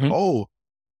I'm like, oh,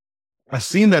 I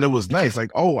seen that it was nice.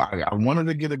 Like, oh, I wanted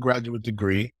to get a graduate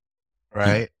degree,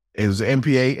 right? It was an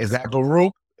MPA. Is that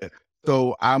Baruch?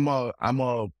 So I'm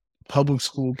a public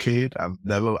school kid.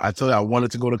 I told you I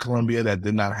wanted to go to Columbia. That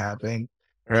did not happen.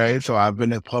 Right. So I've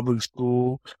been in public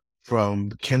school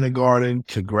from kindergarten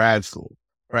to grad school.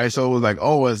 Right. So it was like,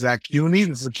 oh, is that CUNY?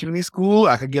 This is a CUNY school.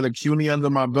 I could get a CUNY under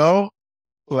my belt.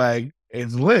 Like,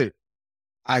 it's lit.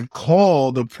 I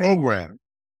call the program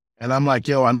and I'm like,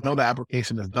 yo, I know the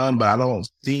application is done, but I don't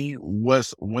see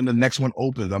when the next one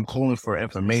opens. I'm calling for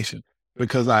information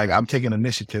because I'm taking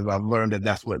initiative. I've learned that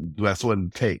that's what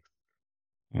it takes.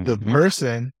 The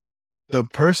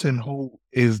person who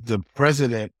is the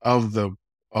president of the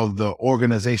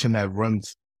organization that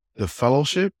runs the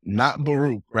fellowship, not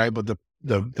Baruch, right? But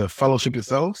the fellowship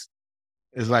itself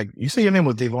is like, you say your name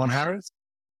was Davon Harris?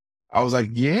 I was like,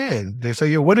 yeah. They say,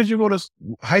 yo, where did you go to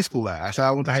high school at? I said,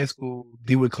 I went to high school,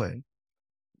 DeWitt Clinton.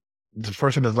 The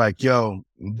person is like, yo,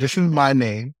 this is my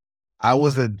name. I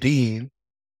was a dean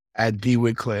at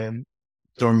DeWitt Clinton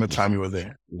during the time you were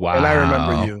there. Wow. And I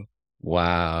remember you.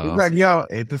 Wow. He's like, yo,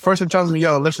 the person tells me,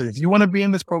 yo, listen, if you want to be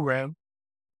in this program,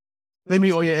 send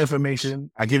me all your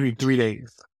information. I give you 3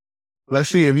 days. Let's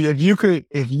see if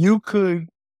you could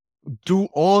do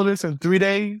all this in 3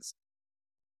 days.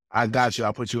 I got you.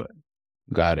 I'll put you in.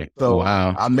 Got it. So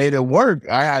wow. I made it work.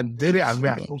 I did it. I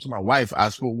spoke to my wife. I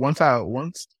spoke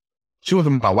once. She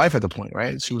wasn't my wife at the point,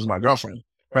 right? She was my girlfriend,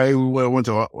 right? We went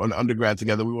to an undergrad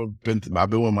together. I've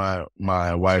been with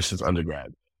my wife since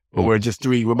undergrad, but we're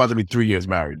about to be 3 years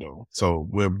married though. So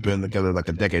we've been together like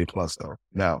a decade plus though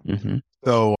now.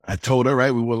 So I told her,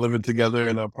 right? We were living together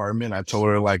in an apartment. I told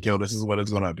her like, yo, this is what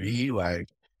it's going to be. Like,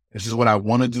 this is what I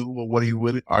want to do. Well, what are you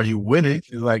with it? Are you with it?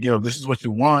 She's like, yo, this is what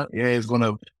you want. Yeah, it's going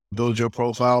to build your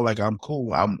profile. Like, I'm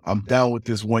cool. I'm down with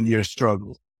this 1 year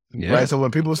struggle. Yeah. Right. So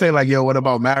when people say like, yo, what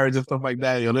about marriage and stuff like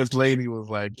that? Yo, this lady was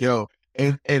like, yo,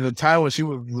 in the time when she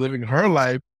was living her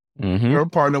life, her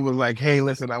partner was like, hey,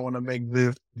 listen, I want to make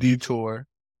this detour.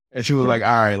 And she was like,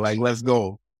 all right, like, let's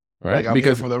go. Right. Like, I'm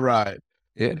here for the ride.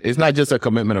 It's not just a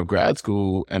commitment of grad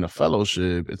school and a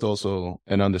fellowship. It's also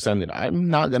an understanding that I'm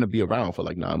not going to be around for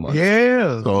like 9 months.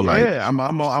 Yeah. So like, I'm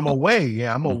away.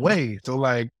 Yeah, I'm away. So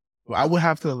like, I would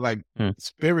have to like,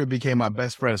 Spirit became my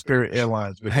best friend, Spirit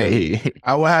Airlines.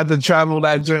 I would have to travel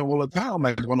that joint all the time,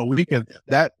 like on a weekend.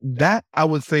 That I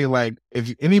would say like,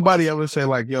 if anybody ever say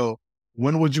like, yo,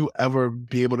 when would you ever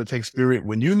be able to take Spirit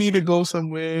when you need to go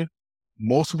somewhere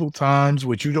multiple times,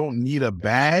 which you don't need a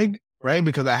bag? Right?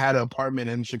 Because I had an apartment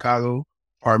in Chicago,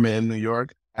 apartment in New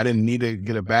York. I didn't need to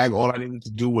get a bag. All I needed to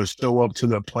do was show up to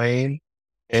the plane.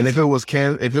 And if it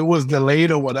was delayed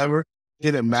or whatever,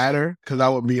 didn't matter because I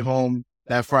would be home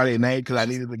that Friday night because I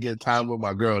needed to get time with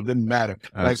my girl. It didn't matter.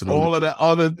 Absolutely. Like all of the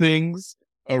other things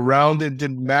around it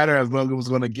didn't matter as long as it was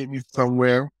going to get me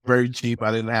somewhere very cheap.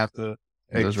 I didn't have to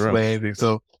explain anything.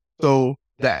 So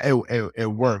that it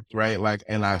worked, right? Like,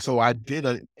 so I did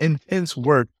an intense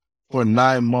work for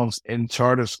 9 months in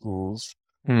charter schools,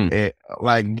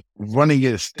 like running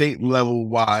it state level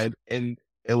wide in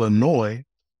Illinois.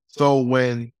 So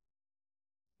when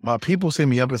my people send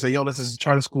me up and say, yo, this is a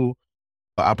charter school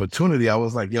opportunity, I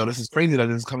was like, yo, this is crazy that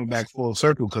this is coming back full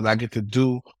circle because I get to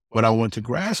do what I went to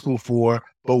grad school for,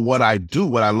 but what I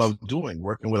love doing,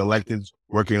 working with electeds,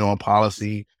 working on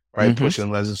policy, right, pushing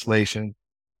legislation.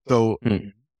 So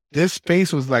this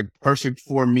space was like perfect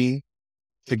for me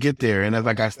to get there. And as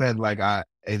like I said, like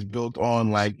it's built on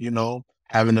like, you know,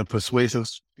 having a persuasive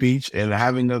speech and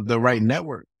having the right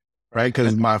network, right?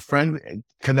 Because my friend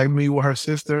connected me with her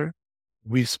sister.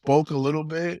 We spoke a little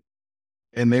bit,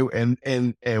 and they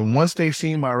and once they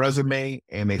seen my resume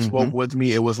and they spoke with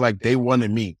me, it was like they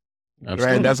wanted me. Absolutely.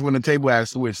 Right? That's when the table had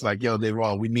switched. Like, yo,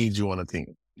 Davon, we need you on the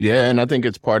team. Yeah, and I think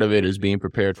it's part of it is being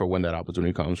prepared for when that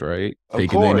opportunity comes, right?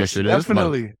 Taking the initiative.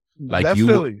 Definitely. Like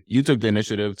you took the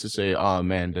initiative to say, oh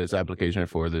man, this application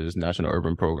for this National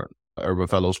Urban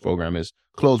Fellows program is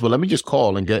closed. Well, let me just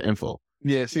call and get info.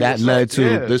 Yeah, that led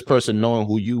to this person knowing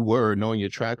who you were, knowing your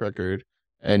track record,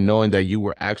 and knowing that you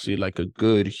were actually like a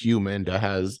good human that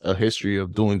has a history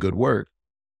of doing good work.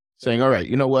 Saying, all right,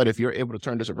 you know what? If you're able to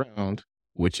turn this around,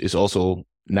 which is also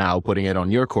now putting it on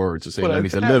your court to say, let me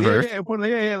deliver.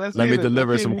 Let me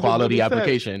deliver some quality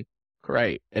application.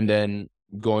 Right. And then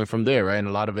going from there, right? And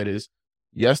a lot of it is,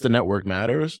 yes, the network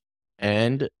matters,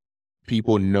 and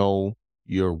people know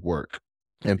your work,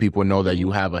 and people know that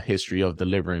you have a history of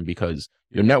delivering, because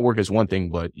your network is one thing,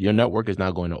 but your network is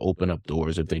not going to open up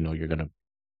doors if they know you're going to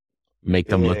make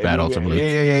them look bad ultimately.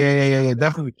 Yeah,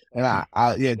 definitely. And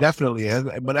yeah, definitely.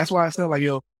 But that's why I said, like,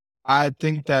 yo, I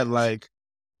think that, like,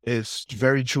 it's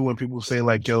very true when people say,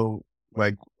 like, yo,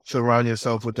 like, surround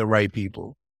yourself with the right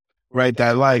people. Right,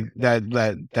 that like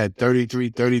that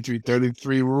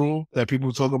 33 rule that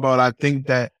people talk about. I think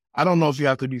that, I don't know if you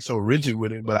have to be so rigid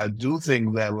with it, but I do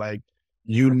think that, like,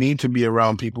 you need to be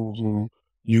around people who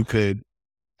you could,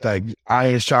 like,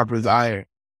 iron sharpens iron,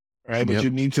 right? But you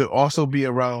need to also be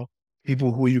around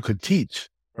people who you could teach,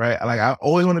 right? Like, I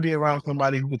always want to be around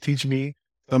somebody who could teach me,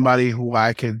 somebody who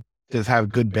I could just have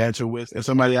good banter with, and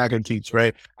somebody I can teach,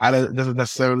 right? It doesn't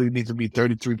necessarily need to be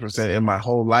 33% in my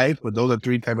whole life, but those are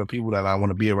 3 type of people that I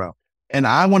want to be around. And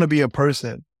I want to be a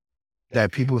person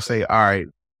that people say, all right,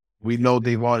 we know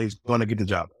Davon is going to get the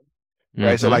job,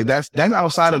 right? So, like, that's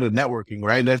outside of the networking,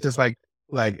 right? That's just like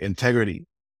integrity,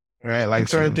 right? Like,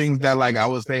 certain things that, like, I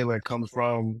would say, like, comes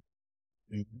from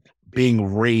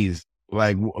being raised.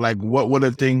 Like what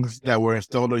are things that were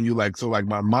installed on you? Like, so, like,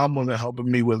 my mom wasn't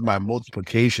helping me with my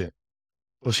multiplication,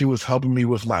 but she was helping me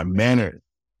with my manners,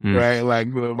 right?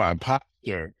 Like, with my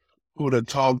posture, who to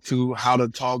talk to, how to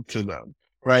talk to them,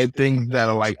 right? Things that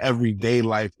are like everyday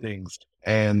life things.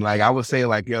 And, like, I would say,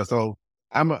 like, yeah, so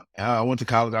I went to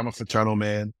college. I'm a fraternal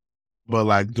man, but,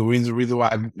 like, the reason why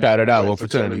I got it out, what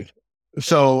fraternity?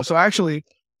 So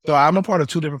I'm a part of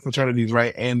 2 different fraternities,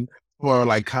 right? And for,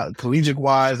 like, collegiate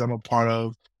wise, I'm a part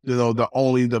of, you know, the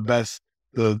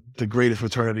greatest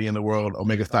fraternity in the world,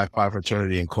 Omega Psi Phi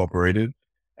Fraternity Incorporated.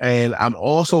 And I'm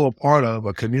also a part of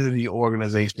a community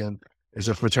organization. It's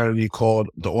a fraternity called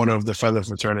the Order of the Feather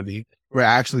Fraternity, where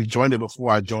I actually joined it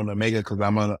before I joined Omega, because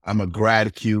I'm a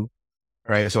grad Q,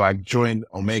 right? So I joined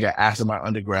Omega after my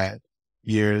undergrad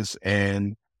years,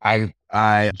 and I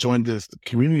joined this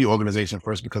community organization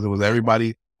first because it was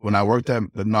everybody. When I worked at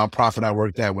the nonprofit I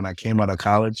worked at when I came out of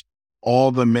college,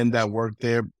 all the men that worked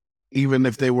there, even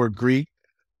if they were Greek,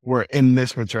 were in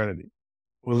this fraternity.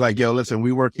 It was like, yo, listen,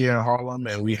 we work here in Harlem,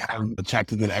 and we have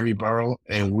chapters in every borough,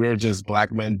 and we're just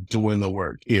Black men doing the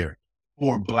work here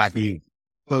for Black youth.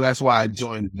 So that's why I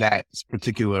joined that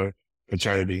particular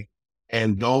fraternity.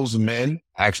 And those men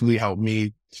actually helped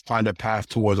me find a path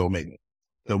towards Omega,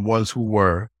 the ones who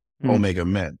were Omega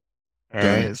men. All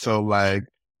right. So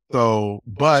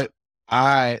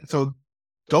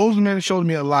those men showed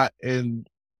me a lot in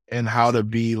how to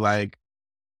be, like,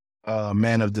 a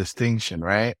man of distinction,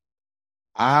 right?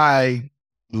 I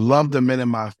love the men in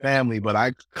my family, but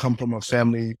I come from a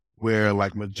family where,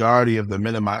 like, majority of the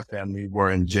men in my family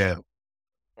were in jail,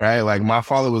 right? Like, my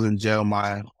father was in jail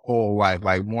my whole life,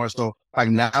 like, more so, like,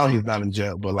 now he's not in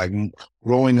jail, but, like,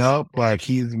 growing up, like,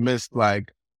 he's missed,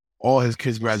 like, all his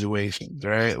kids' graduations,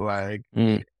 right? Like,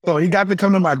 so he got to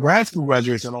come to my grad school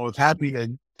graduation. I was happy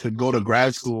to go to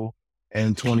grad school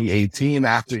in 2018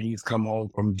 after he's come home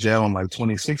from jail in, like,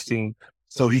 2016.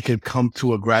 so he could come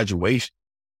to a graduation,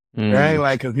 right? Mm.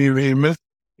 Like, 'cause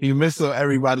he missed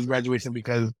everybody's graduation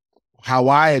because how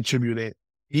I attribute it,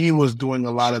 he was doing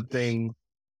a lot of things,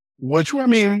 which, I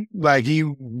mean, like, he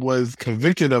was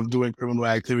convicted of doing criminal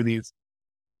activities,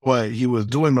 but he was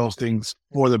doing those things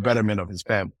for the betterment of his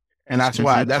family. And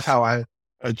that's how I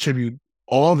attribute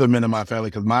all the men in my family,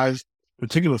 because my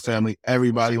particular family,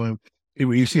 everybody, when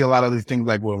you see a lot of these things,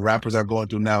 like what rappers are going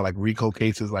through now, like RICO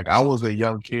cases, like I was a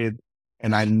young kid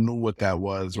and I knew what that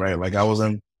was, right? Like I was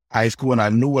in high school and I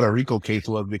knew what a RICO case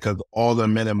was because all the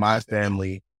men in my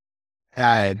family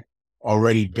had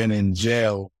already been in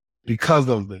jail because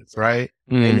of this, right?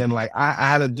 And then like I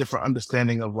had a different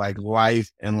understanding of like life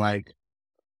and like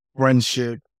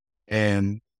friendship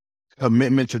and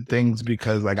commitment to things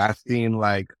because like I've seen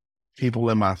like people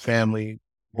in my family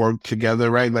work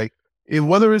together, right? Like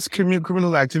whether it's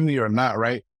criminal activity or not,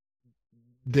 right?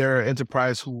 They're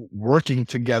enterprise who working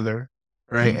together,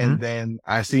 right? And then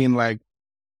I seen like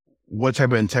what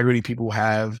type of integrity people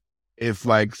have. If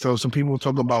like, so some people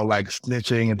talk about like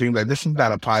snitching and things like this is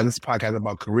not this podcast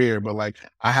about career, but like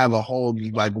I have a whole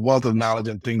like wealth of knowledge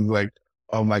and things like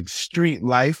of like street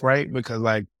life, right? Because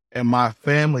like in my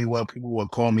family, what people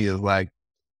would call me is like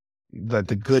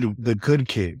the good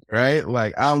kid, right?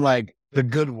 Like I'm like the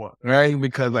good one, right?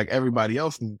 Because like everybody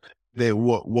else,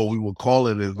 what we would call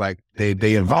it is like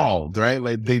they involved, right?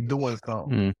 Like they doing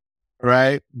something,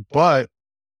 right? But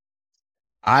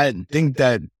I think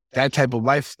that type of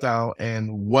lifestyle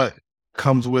and what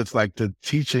comes with like the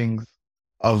teachings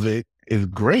of it is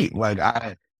great. Like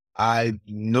I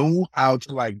knew how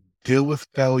to like deal with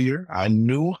failure. I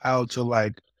knew how to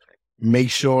like make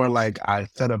sure like I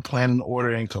set a plan in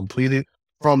order and complete it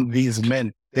from these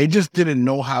men. They just didn't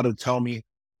know how to tell me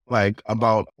like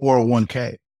about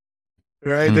 401k,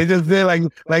 right? They just did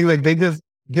like they just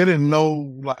didn't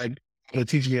know like how to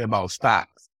teach me about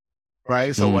stocks,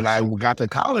 right? So when I got to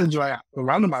college, I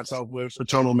surrounded myself with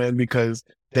fraternal men because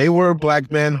they were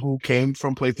Black men who came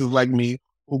from places like me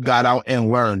who got out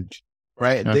and learned,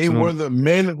 right? Absolutely. They were the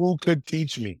men who could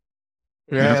teach me.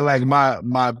 Right. Yep. Like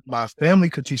my family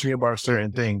could teach me about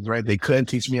certain things, right? They couldn't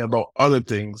teach me about other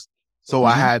things. So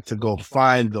I had to go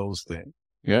find those things.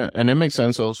 Yeah. And it makes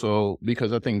sense also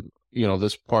because I think,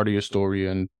 this part of your story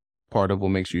and part of what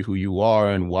makes you who you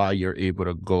are and why you're able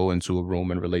to go into a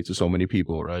room and relate to so many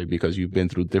people, right? Because you've been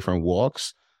through different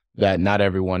walks that not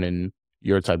everyone in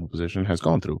your type of position has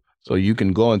gone through. So you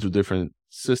can go into different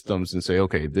systems and say,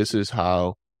 okay, this is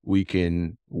how we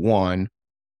can, one,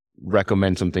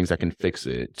 recommend some things that can fix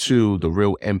it. Two, the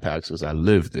real impacts as I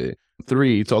lived it.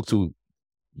 Three, talk to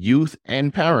youth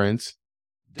and parents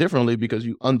differently because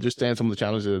you understand some of the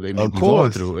challenges that they may be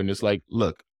going through. And it's like,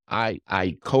 look, I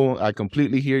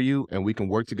completely hear you and we can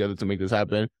work together to make this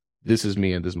happen. This is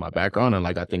me and this is my background. And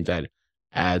like, I think that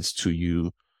adds to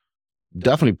you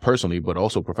definitely personally, but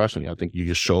also professionally. I think you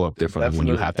just show up differently when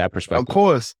you have that perspective. Of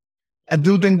course. I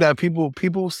do think that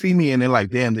people see me and they're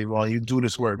like, damn, Davon, you do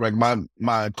this work. Like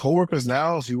my coworkers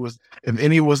now, if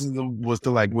any was to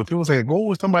like, when people say, what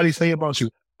would somebody say about you?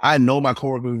 I know my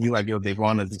coworkers would be like, yo,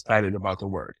 Davon is excited about the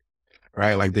work,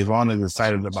 right? Like Davon is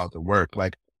excited about the work.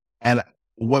 Like, and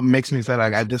what makes me say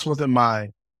like, this wasn't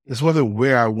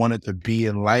where I wanted to be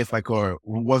in life. Like, or it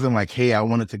wasn't like, hey, I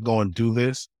wanted to go and do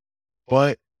this,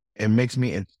 but it makes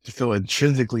me feel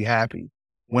intrinsically happy.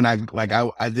 When I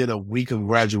did a week of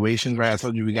graduations, right? I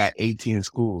told you we got 18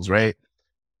 schools, right?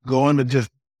 Going to just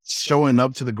showing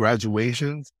up to the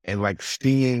graduations and like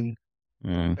seeing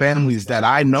families that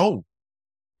I know,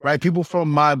 right? People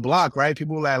from my block, right?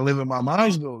 People that live in my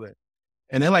mom's building.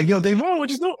 And they're like, yo, Davon, what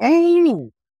you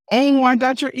doing? Oh, I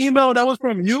got your email. That was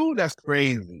from you? That's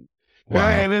crazy. Wow.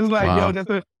 Right? And it's like,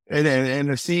 yo, and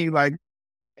to see like,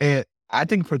 and I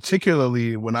think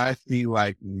particularly when I see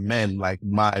like men, like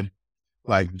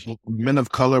men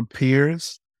of color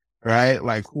peers, right?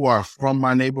 Like who are from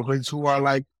my neighborhoods, who are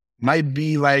like, might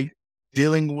be like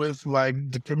dealing with like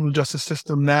the criminal justice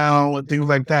system now and things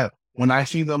like that. When I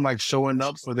see them like showing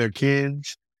up for their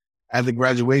kids at the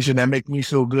graduation, that makes me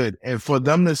feel good. And for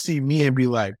them to see me and be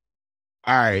like,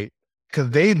 all right,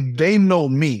 cause they know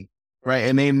me, right?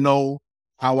 And they know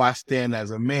how I stand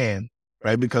as a man,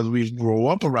 right? Because we grow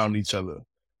up around each other,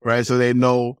 right? So they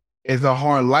know it's a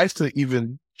hard life to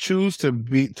even choose to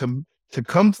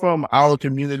come from our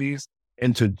communities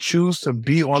and to choose to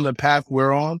be on the path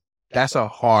we're on. That's a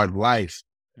hard life,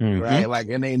 right? Like,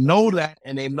 and they know that,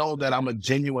 and they know that I'm a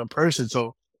genuine person.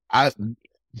 So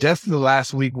just the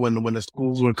last week when the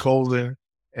schools were closing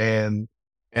and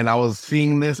I was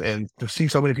seeing this and to see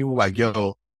so many people like,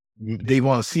 yo, they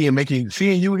want to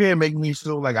seeing you here make me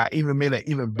feel like I even made an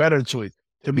even better choice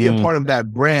to be a part of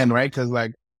that brand, right? Because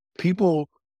like people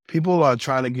are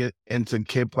trying to get into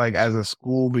KIPP like as a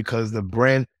school because the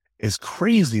brand is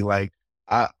crazy. Like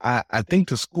I think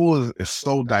the school is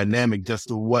so dynamic just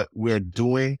to what we're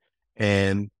doing,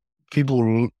 and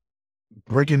people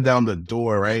breaking down the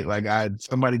door, right? Like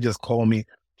somebody just called me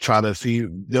trying to see,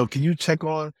 yo, can you check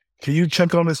on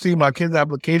to see my kid's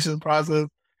application process?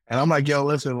 And I'm like, yo,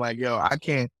 listen, like, yo, I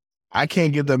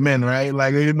can't get them in, right?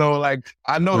 Like, you know, like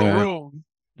I know the rules,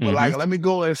 but like, let me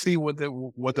go and see what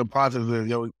the process is.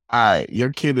 Yo, all right,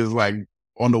 your kid is like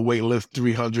on the wait list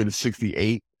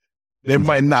 368. They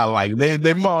might not like,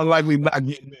 they more likely not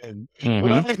getting in.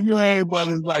 But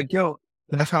it's like, yo,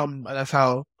 that's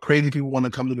how crazy people want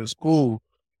to come to the school.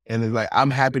 And it's like, I'm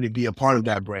happy to be a part of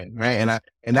that brand, right?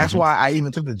 And that's why I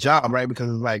even took the job, right? Because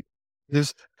it's like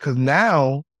because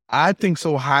now I think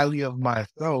so highly of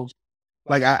myself.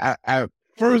 Like I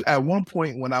first, at one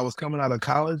point when I was coming out of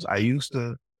college, I used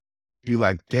to be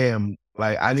like, damn,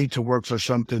 like I need to work for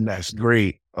something that's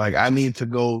great. Like I need to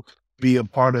go be a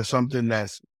part of something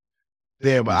that's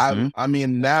there. But I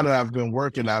mean, now that I've been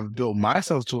working, I've built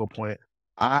myself to a point.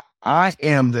 I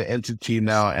am the entity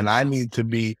now, and I need to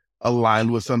be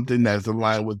aligned with something that's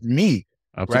aligned with me.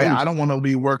 Absolutely. Right? I don't want to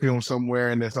be working somewhere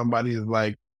and then somebody is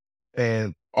like,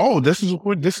 and oh, this is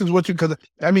what you,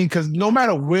 because no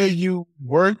matter where you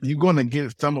work, you're going to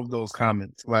get some of those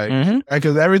comments, like,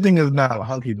 because everything is not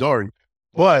hunky dory.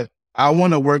 But I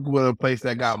want to work with a place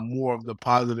that got more of the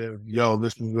positive. Yo,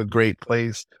 this is a great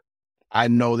place. I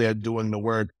know they're doing the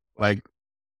work. Like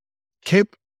KIPP,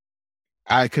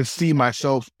 I could see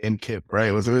myself in KIPP,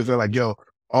 right? So it's like, yo,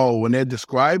 oh, when they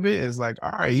describe it, it's like,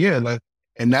 all right, yeah, like,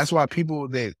 and that's why people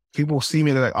see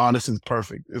me, they're like, oh, this is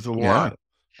perfect. It's a line.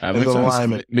 It's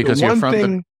alignment. Because you're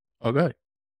from okay.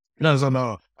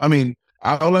 No. I mean,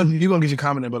 I'll let you gonna get your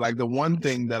comment in, but like the one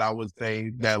thing that I would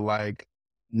say that like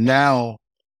now,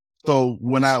 so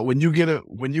when you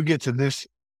get to this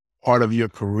part of your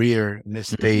career in this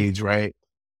stage, right?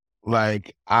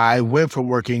 Like I went from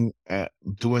working at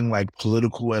doing like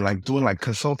political and like doing like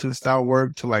consultant style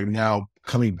work to like now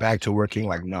coming back to working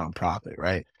like nonprofit,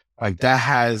 right? Like that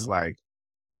has like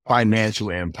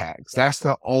financial impacts. That's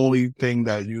the only thing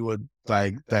that you would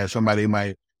like that somebody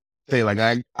might say.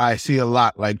 Like I see a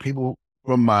lot like people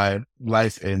from my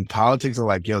life in politics are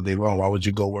like, yo, Davon, why would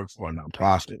you go work for a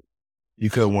nonprofit?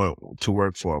 You could want to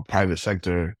work for a private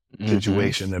sector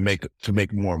situation to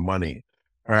make more money.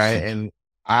 All right. And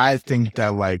I think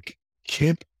that like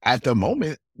KIPP at the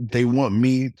moment, they want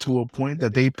me to a point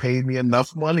that they pay me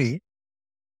enough money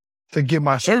to get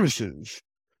my services.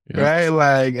 Yeah. Right.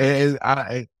 Like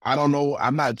I don't know.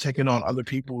 I'm not checking on other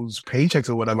people's paychecks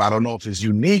or whatever. I don't know if it's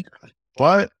unique,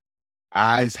 but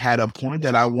I had a point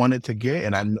that I wanted to get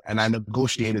and I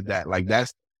negotiated that. Like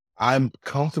I'm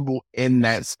comfortable in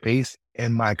that space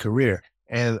in my career.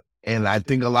 And I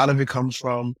think a lot of it comes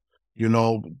from, you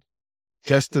know,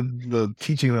 just the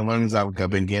teaching and learnings I've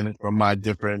been getting from my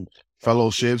different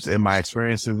fellowships and my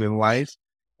experiences in life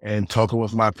and talking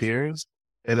with my peers.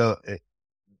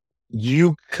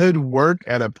 You could work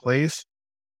at a place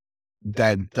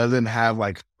that doesn't have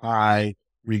like high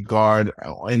regard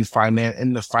in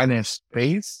the finance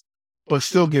space, but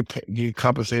still get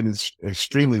compensated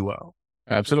extremely well.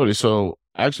 Absolutely. So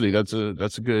actually, that's a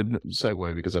good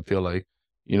segue because I feel like,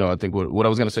 you know, I think what I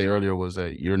was going to say earlier was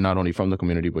that you're not only from the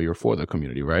community, but you're for the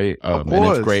community, right? And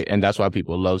it's great. And that's why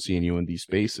people love seeing you in these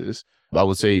spaces. But I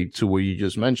would say to what you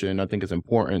just mentioned, I think it's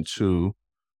important to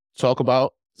talk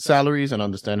about salaries and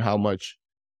understand how much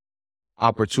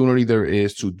opportunity there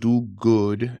is to do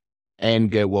good and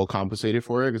get well compensated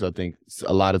for it. Because I think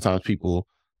a lot of times people,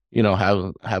 you know,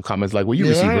 have comments like, well, you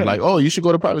receive it like, oh, you should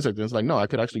go to private sector. It's like, no, I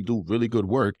could actually do really good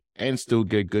work and still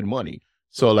get good money.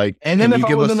 So like, and then if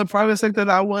I was in the private sector,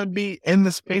 I wouldn't be in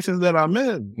the spaces that I'm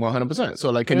in. 100%. So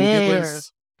like, can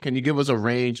you give us a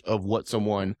range of what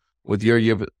someone with your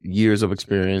years of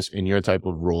experience in your type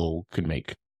of role could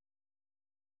make?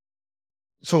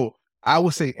 So I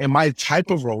would say in my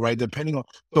type of role, right, depending on,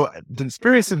 so the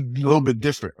experience is a little bit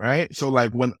different, right? So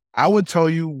like when I would tell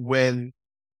you when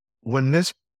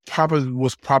this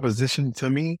was propositioned to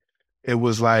me, it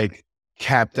was like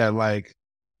capped at like,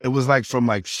 it was like from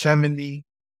like 70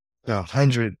 to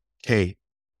 100K,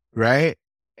 right?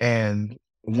 And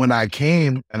when I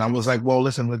came and I was like, well,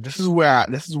 listen, this is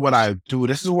what I do.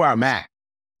 This is where I'm at.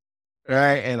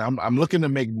 Right. And I'm looking to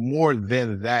make more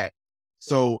than that.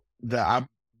 So the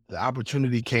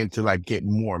opportunity came to like get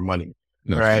more money.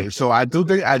 Right. True. So I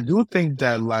do think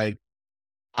that like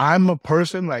I'm a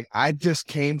person, like I just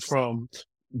came from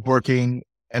working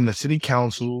in the city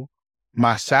council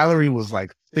my salary was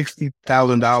like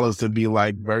 $60,000 to be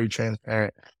like very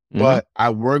transparent. But I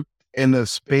worked in a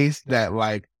space that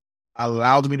like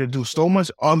allowed me to do so much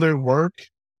other work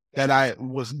that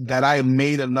I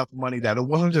made enough money that it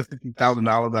wasn't just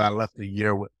 $50,000 that I left the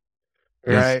year with.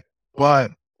 Right. Yes.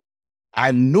 But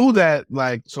I knew that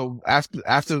like, so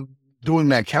after doing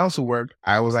that council work,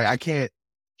 I was like, I can't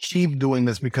keep doing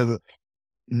this because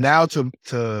now to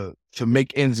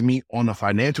make ends meet on the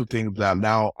financial things that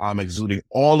now I'm exuding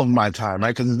all of my time,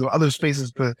 right? Because there's other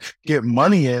spaces to get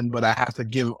money in, but I have to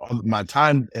give all my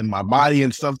time and my body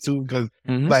and stuff too. Because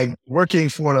like working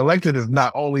for an elected is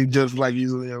not only just like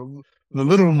the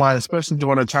little mind, especially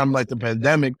during a time like the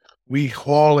pandemic, we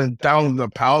hauling thousands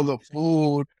of pounds of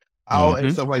food out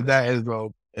and stuff like that. And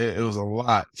so it was a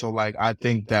lot. So like I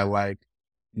think that like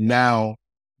now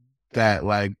that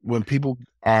like when people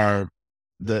are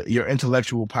your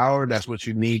intellectual power, that's what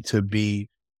you need to be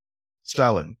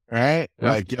selling, right?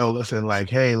 Yeah. Like, yo, listen,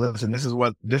 like, hey, listen, this is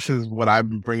what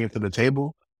I'm bringing to the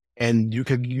table, and you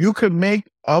could make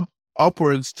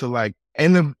upwards to like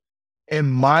in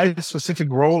my specific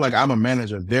role, like I'm a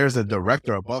manager. There's a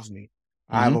director above me.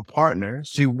 I'm a partner.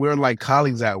 We're like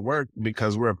colleagues at work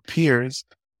because we're peers,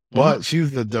 but she's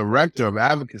the director of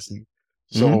advocacy.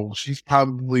 So she's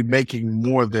probably making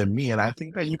more than me. And I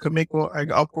think that you could make like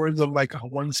upwards of like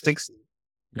 160.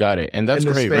 Got it. And that's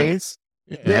great, space.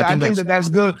 Right? Yeah, I think that's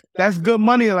good. That's good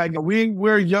money. Like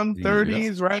we're young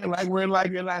 30s, right? Like we're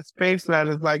like in that space that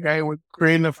is like, hey, we're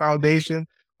creating a foundation.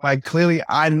 Like clearly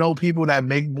I know people that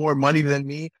make more money than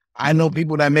me. I know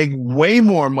people that make way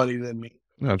more money than me.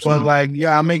 Absolutely. But like,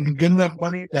 yeah, I'm making good enough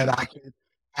money that I can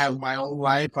have my own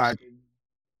life. I can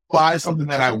buy something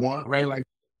that I want, right? Like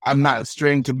I'm not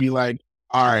strained to be like,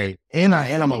 all right, and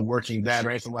I'm a working dad,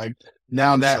 right? So like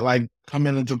now that like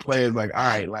coming into play is like, all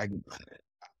right, like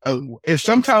if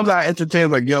sometimes I entertain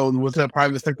like, yo, what's that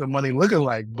private sector money looking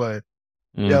like? But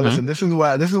yeah, listen, this is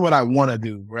what I want to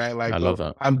do, right? Like I love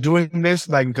that. I'm doing this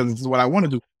like because this is what I want to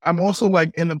do. I'm also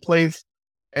like in a place,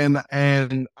 and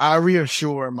I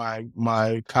reassure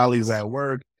my colleagues at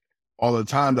work all the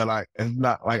time that it's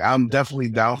not like I'm definitely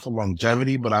down for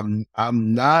longevity, but I'm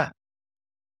not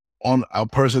on a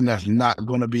person that's not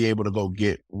going to be able to go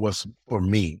get what's for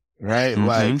me, right?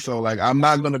 Like, so like, I'm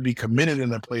not going to be committed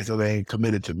in a place that they ain't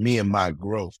committed to me and my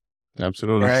growth.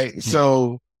 Absolutely. Right.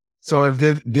 So if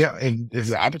if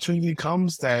the opportunity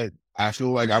comes that I feel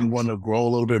like I'm going to grow a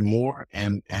little bit more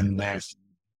and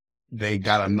they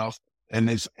got enough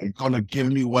and it's going to give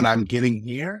me what I'm getting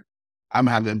here, I'm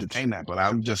gonna have to entertain that, but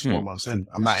I'm just 4 months in.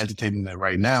 I'm not entertaining that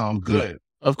right now. I'm good.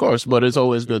 Of course, but it's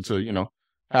always good to,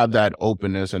 have that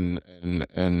openness and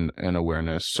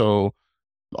awareness. So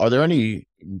are there any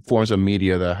forms of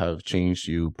media that have changed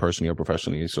you personally or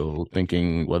professionally? So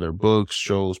thinking whether books,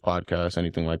 shows, podcasts,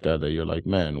 anything like that you're like,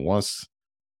 man, once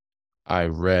I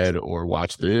read or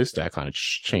watched this, that kind of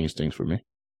changed things for me.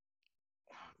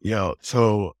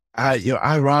 So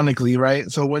ironically,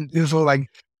 right? So when you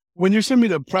sent me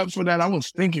the preps for that, I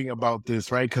was thinking about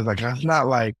this, right? Because like it's not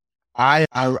like I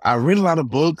read a lot of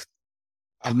books.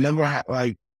 I've never had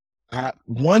like a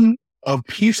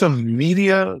piece of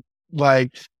media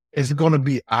like it's going to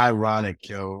be ironic,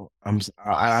 yo.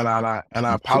 I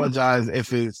apologize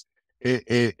if it's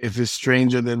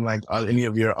stranger than like any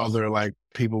of your other like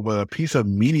people, but a piece of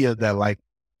media that like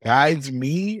guides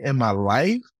me in my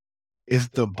life is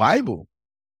the Bible,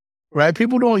 right?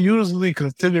 People don't usually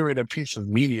consider it a piece of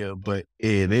media, but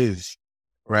it is,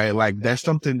 right? Like that's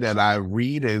something that I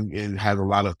read and it has a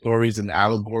lot of stories and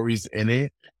allegories in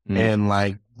it. And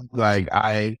like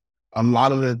a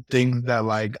lot of the things that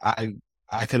like I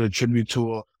could attribute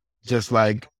to just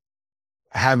like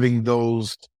having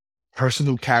those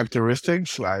personal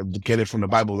characteristics. I get it from the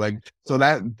Bible. Like, so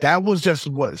that was just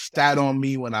what sat on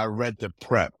me when I read the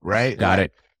prep, right? Got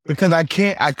it. Because I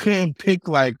couldn't pick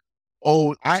like,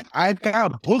 oh, I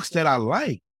got books that I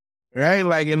like, right?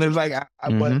 Like, and it's like,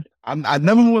 but I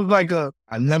never was like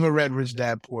I never read Rich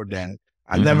Dad, Poor Dad.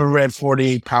 I never read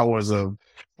 48 Laws of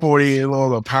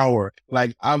Power.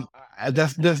 Like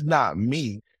that's not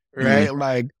me, right?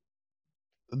 Like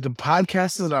the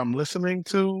podcasts that I'm listening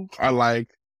to are like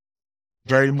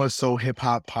very much so hip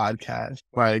hop podcasts,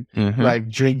 like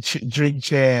drink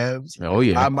champs. Oh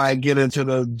yeah, I might get into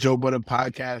the Joe Budden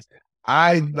podcast.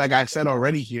 Like I said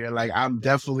already here, like I'm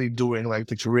definitely doing like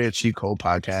the Career Cheat Code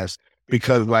podcast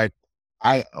because like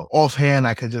offhand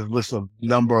I could just list a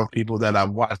number of people that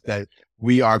I've watched that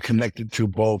we are connected to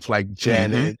both, like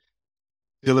Janet,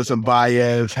 Dillis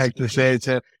Baez, Hector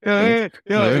Sanchez.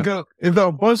 It's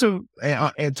a bunch of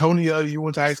Antonia. You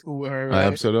went to high school with her, right?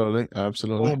 Absolutely.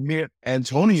 Well, me and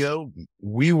Antonia,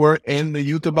 we were in the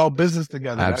Youth About Business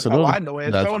together. Absolutely. That's how I know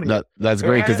Antonia. That's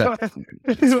great because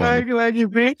like you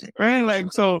think, right?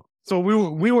 Like so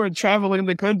we were traveling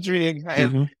the country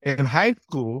in high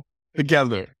school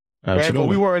together. Right? But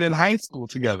we weren't in high school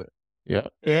together. Yeah.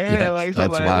 Like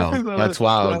that's wild. That's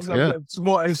wild. Yeah.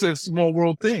 It's a small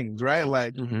world things, right?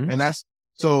 Like, and that's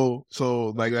so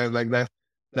like that.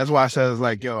 That's why I said it's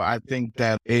like, yo, I think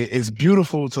that it's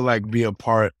beautiful to like be a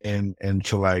part and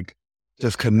to like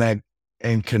just connect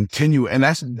and continue. And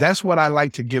that's what I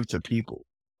like to give to people.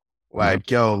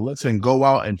 Like, yo, listen, go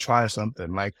out and try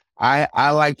something. Like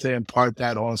I like to impart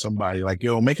that on somebody. Like,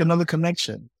 yo, make another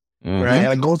connection. Right.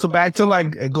 And it goes back to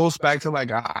like,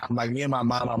 I'm like me and my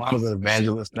mom. My mom's an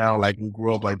evangelist now. Like we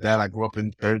grew up like that. I grew up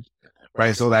in church.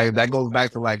 Right. So that goes back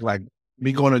to like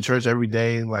me going to church every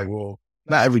day. Like, well,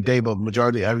 not every day, but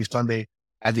majority every Sunday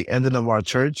at the end of our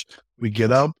church, we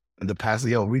get up and the pastor,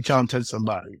 yo, reach out and touch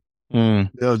somebody.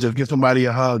 Just give somebody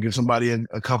a hug, give somebody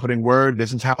a comforting word.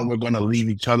 This is how we're going to leave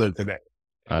each other today.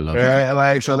 I love it.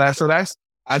 Like, so that's,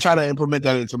 I try to implement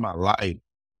that into my life.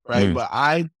 Right. But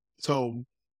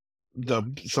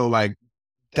like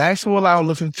that's what I'll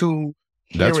listen to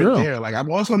here and there. Like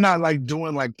I'm also not like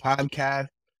doing like podcasts.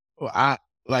 I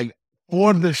like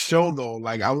for the show though.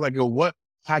 Like I was like, yo, what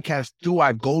podcast do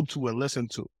I go to and listen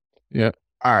to? Yeah.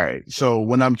 All right. So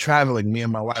when I'm traveling, me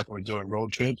and my wife are doing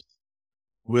road trips.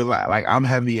 We're like I'm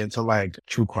heavy into like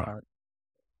true crime.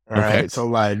 All right.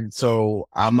 So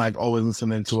I'm like always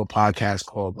listening to a podcast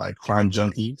called like Crime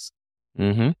Junkies.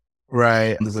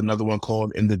 Right. There's another one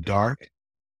called In the Dark.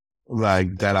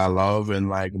 Like that I love, and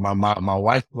like my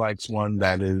wife likes one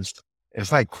that it's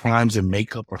like crimes and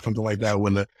makeup or something like that.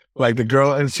 When the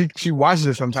girl and she watches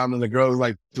it sometimes, and the girl is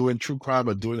like doing true crime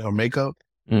but doing her makeup.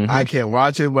 I can't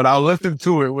watch it, but I'll listen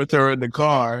to it with her in the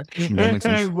car.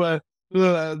 But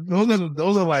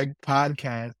those are like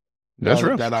podcasts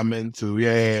that I'm into.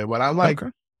 Yeah. But I'm like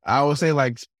I would say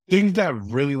like things that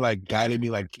really like guided me,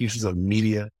 like pieces of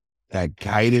media that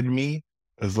guided me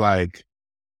is like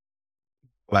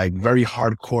very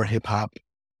hardcore hip hop.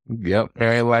 Yep.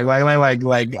 And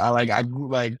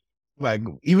like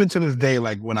even to this day,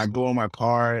 like when I go in my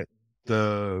car,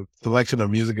 the selection of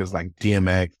music is like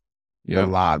DMX, the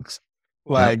Locks,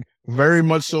 like very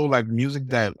much so like music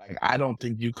that like I don't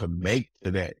think you could make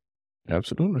today.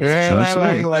 Absolutely. It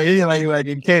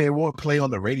won't play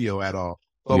on the radio at all.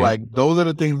 So like those are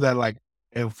the things that like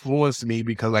influenced me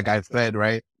because like I said,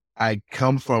 right, I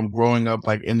come from growing up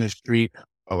like in the street.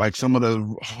 Like some of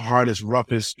the hardest,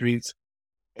 roughest streets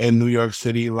in New York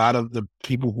City. A lot of the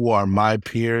people who are my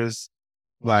peers,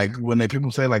 like when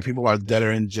people say like people are dead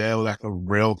or in jail, that's a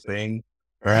real thing,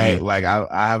 right? Like I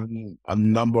have a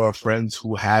number of friends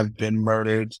who have been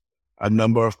murdered, a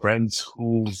number of friends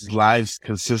whose lives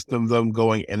consist of them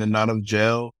going in and out of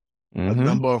jail, a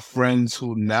number of friends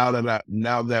who now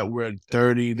that we're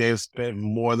 30, they've spent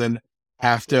more than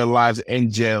half their lives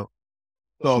in jail.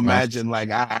 So imagine like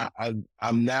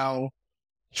I'm now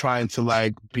trying to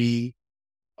like be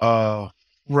a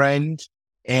friend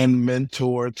and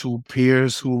mentor to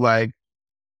peers who are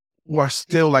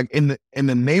still like in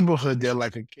the neighborhood. They're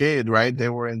like a kid, right? They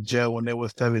were in jail when they were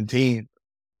 17,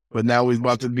 but now he's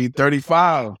about to be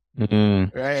 35. Right?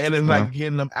 And it's like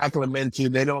getting them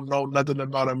acclimated. They don't know nothing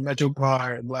about a Metro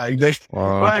card. Like they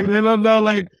don't know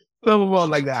like something about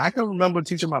like that. I can remember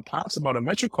teaching my pops about a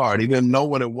Metro card. He didn't know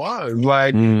what it was,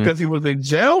 like because he was in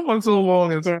jail for so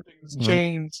long and certain things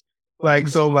changed. Like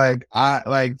so, like I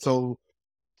like so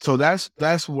that's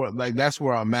what like that's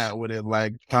where I'm at with it.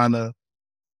 Like trying to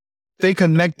stay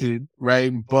connected,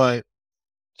 right? But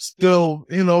still,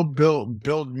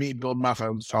 build my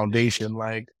foundation.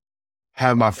 Like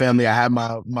have my family. I have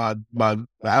my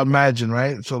I imagine,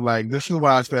 right? So like this is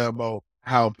what I said about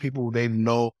how people they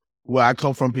know. Where I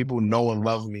come from, people know and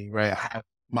love me, right? I have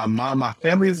my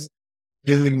family's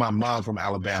visiting my mom from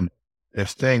Alabama. They're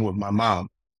staying with my mom.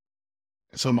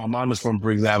 So my mom is from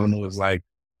Briggs Avenue. It's like,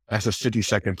 that's a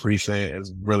 52nd precinct.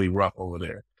 It's really rough over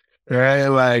there. Right?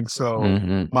 Like, so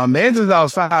my mans is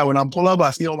outside. When I'm pull up,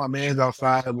 I see all my mans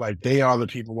outside. Like, they are the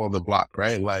people on the block,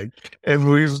 right? Like, if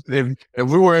we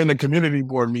were in the community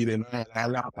board meeting, I'm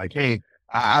like, hey,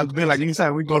 I've been like,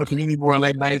 anytime we go to community board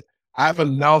late night, I've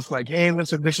announced like, hey,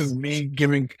 listen, this is me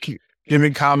giving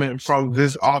comment from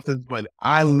this office, but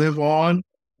I live on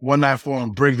 194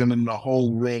 in Briggs, and then the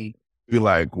whole way be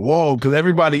like, whoa, because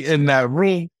everybody in that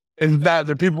room is not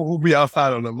the people who be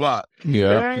outside on the block.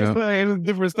 Yeah. It's a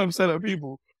different subset of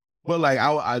people. But like,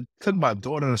 I took my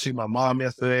daughter to see my mom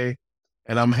yesterday,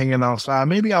 and I'm hanging outside.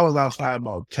 Maybe I was outside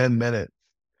about 10 minutes.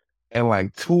 And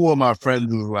like two of my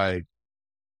friends was like,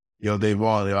 yo,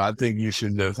 Davon, yo, I think you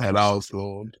should just head out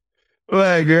soon.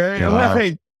 Like,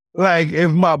 like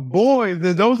if my boys,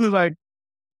 then those are like,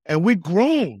 and we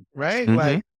grown, right? Mm-hmm.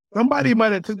 Like somebody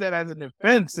might have took that as an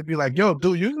offense to be like, yo,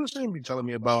 dude, you shouldn't be telling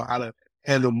me about how to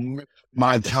handle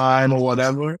my time or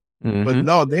whatever. Mm-hmm. But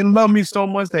no, they love me so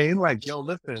much. They like, yo,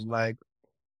 listen, like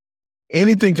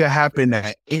anything can happen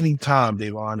at any time,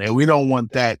 Davon, and we don't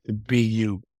want that to be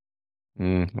you.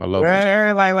 I love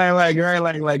it.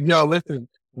 Like, yo, listen,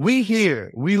 we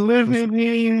here, we live in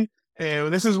here,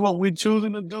 and this is what we're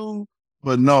choosing to do.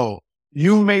 But no,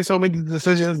 you made so many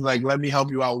decisions. Like, let me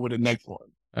help you out with the next one.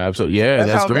 Absolutely, yeah,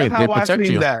 that's great. That's how they protect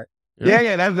you. That.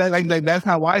 Yeah, that's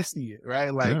how I see it,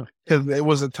 right? Like, because it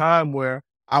was a time where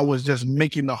I was just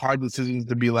making the hard decisions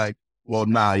to be like, well,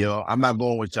 nah, yo, I'm not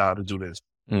going with y'all to do this.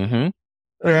 Mm-hmm.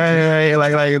 Right.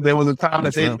 Like there was a time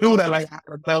that they knew that, like, I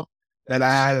felt that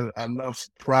I had enough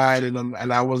pride in them,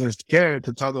 and I wasn't scared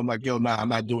to tell them, like, yo, nah, I'm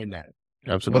not doing that.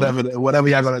 Absolutely. Whatever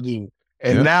y'all gonna do.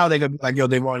 And now they could be like, yo,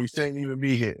 Davon, you shouldn't even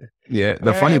be here. Yeah.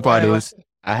 The funny part is,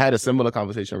 I had a similar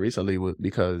conversation recently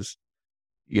because,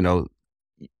 you know,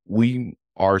 we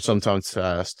are sometimes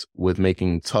tasked with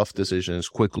making tough decisions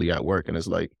quickly at work. And it's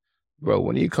like, bro,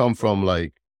 when you come from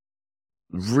like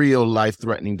real life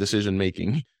threatening decision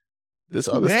making, this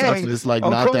other stuff is like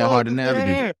not that hard to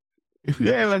navigate.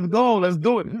 Yeah, let's go. Let's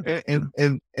do it.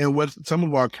 And what some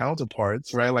of our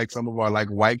counterparts, right? Like some of our like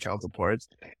white counterparts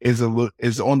is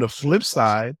on the flip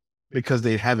side, because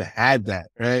they haven't had that,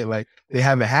 right? Like they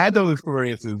haven't had those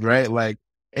experiences, right? Like,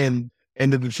 and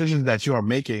the decisions that you are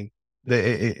making,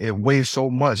 it weighs so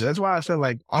much. That's why I said,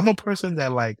 like, I'm a person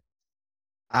that, like,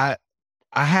 I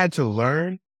had to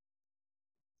learn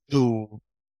to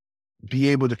be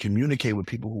able to communicate with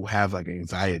people who have like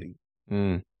anxiety.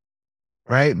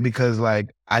 Right? Because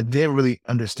like I didn't really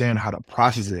understand how to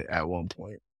process it at one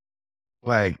point.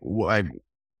 Like what?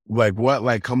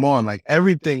 Like, come on, like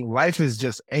everything, life is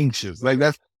just anxious. Like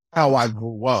that's how I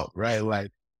grew up, right?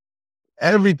 Like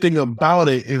everything about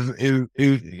it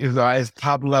is at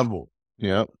top level.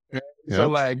 Yep. So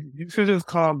like you should just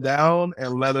calm down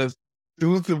and let us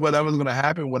do whatever's gonna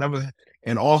happen,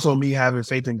 and also me having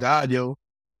faith in God, yo.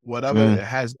 Whatever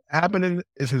has happened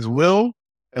is His will.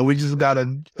 And we just got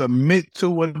to submit to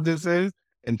what this is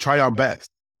and try our best.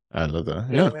 I love that.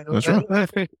 Yeah, that's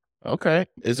right. Okay.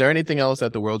 Is there anything else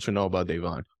that the world should know about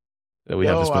Davon that we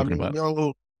haven't spoken about?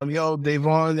 Yo,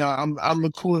 Davon, I'm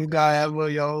the coolest guy ever,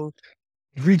 yo.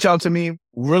 Reach out to me.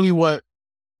 Really what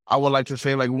I would like to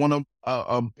say, like one of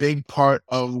a big part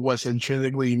of what's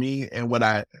intrinsically me and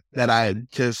that I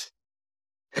just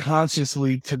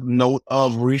consciously took note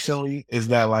of recently is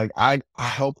that like I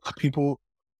help people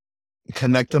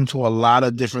connect them to a lot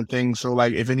of different things. So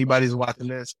like if anybody's watching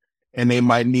this and they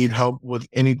might need help with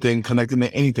anything, connecting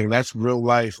to anything, that's real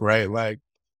life, right? Like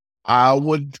I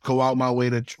would go out my way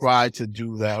to try to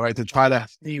do that, right? To try to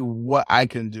see what I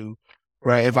can do,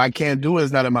 right? If I can't do it,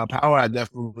 it's not in my power. I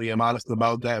definitely am honest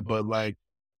about that. But like,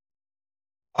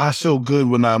 I feel good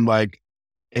when I'm like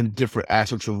in different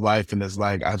aspects of life, and it's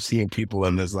like I'm seeing people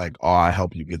and it's like, oh, I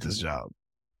help you get this job.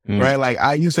 Right. Like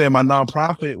I used to in my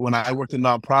nonprofit, when I worked in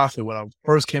nonprofit, when I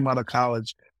first came out of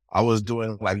college, I was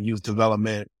doing like youth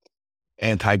development,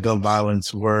 anti-gun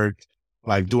violence work,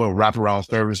 like doing wraparound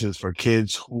services for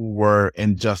kids who were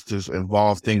in justice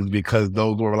involved things, because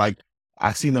those were like,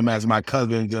 I seen them as my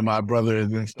cousins and my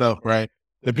brothers and stuff, right?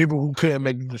 The people who couldn't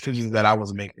make the decisions that I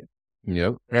was making.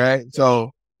 Yep. Right.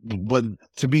 So, but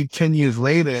to be 10 years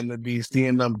later and to be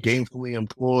seeing them gainfully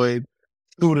employed,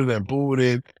 suited and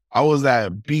booted. I was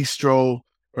at Bistro,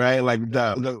 right? Like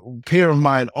the peer of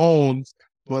mine owns,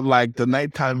 but like the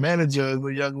nighttime manager is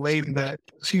a young lady that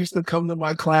she used to come to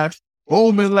my class,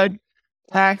 and like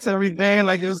tax every day.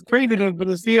 Like it was crazy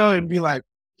to see her and be like,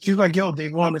 she's like, yo,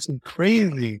 Davon, this is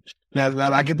crazy. Now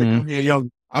I get to come here, yo,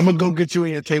 I'm gonna go get you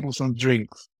and your table some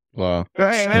drinks. Wow.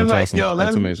 Right. And that's awesome. Like, yo,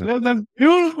 that's amazing. That's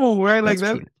beautiful, right? Like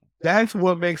that's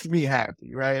what makes me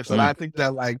happy, right? So I think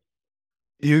that like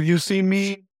you see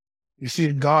me, you see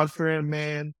a God-fearing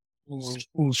man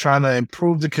who's trying to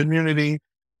improve the community.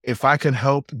 If I can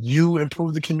help you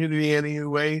improve the community in any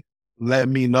way, let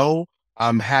me know.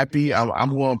 I'm happy.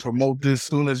 I'm going to promote this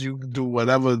soon as you do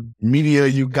whatever media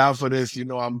you got for this. You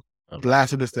know, I'm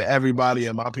blasting this to everybody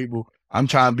and my people. I'm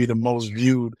trying to be the most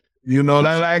viewed. You know,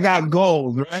 that I got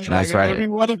goals, right? That's right. I'm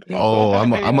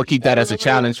gonna keep that as a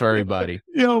challenge for everybody.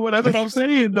 You know, that's what I'm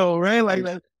saying, though, right? Like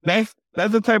that's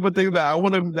the type of thing that I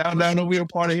want to down to be a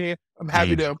part of here. I'm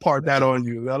happy to impart that on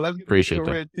you. Now, let's appreciate get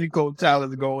the Red Tico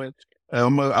challenge going.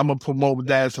 I'm gonna promote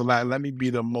that. So like, let me be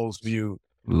the most viewed.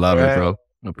 Love it, Right? bro.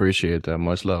 Appreciate that.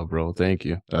 Much love, bro. Thank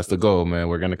you. That's the goal, man.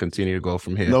 We're going to continue to go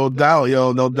from here. No doubt,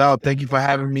 yo. No doubt. Thank you for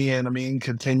having me. And I mean,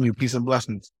 continue. Peace and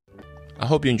blessings. I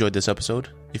hope you enjoyed this episode.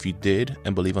 If you did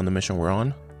and believe on the mission we're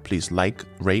on, please like,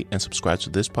 rate, and subscribe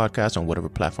to this podcast on whatever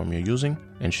platform you're using,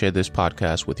 and share this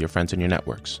podcast with your friends in your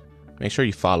networks. Make sure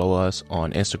you follow us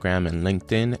on Instagram and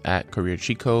LinkedIn at Career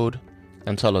Cheat Code,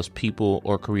 and tell us people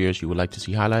or careers you would like to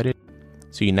see highlighted.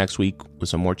 See you next week with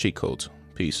some more cheat codes.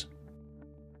 Peace.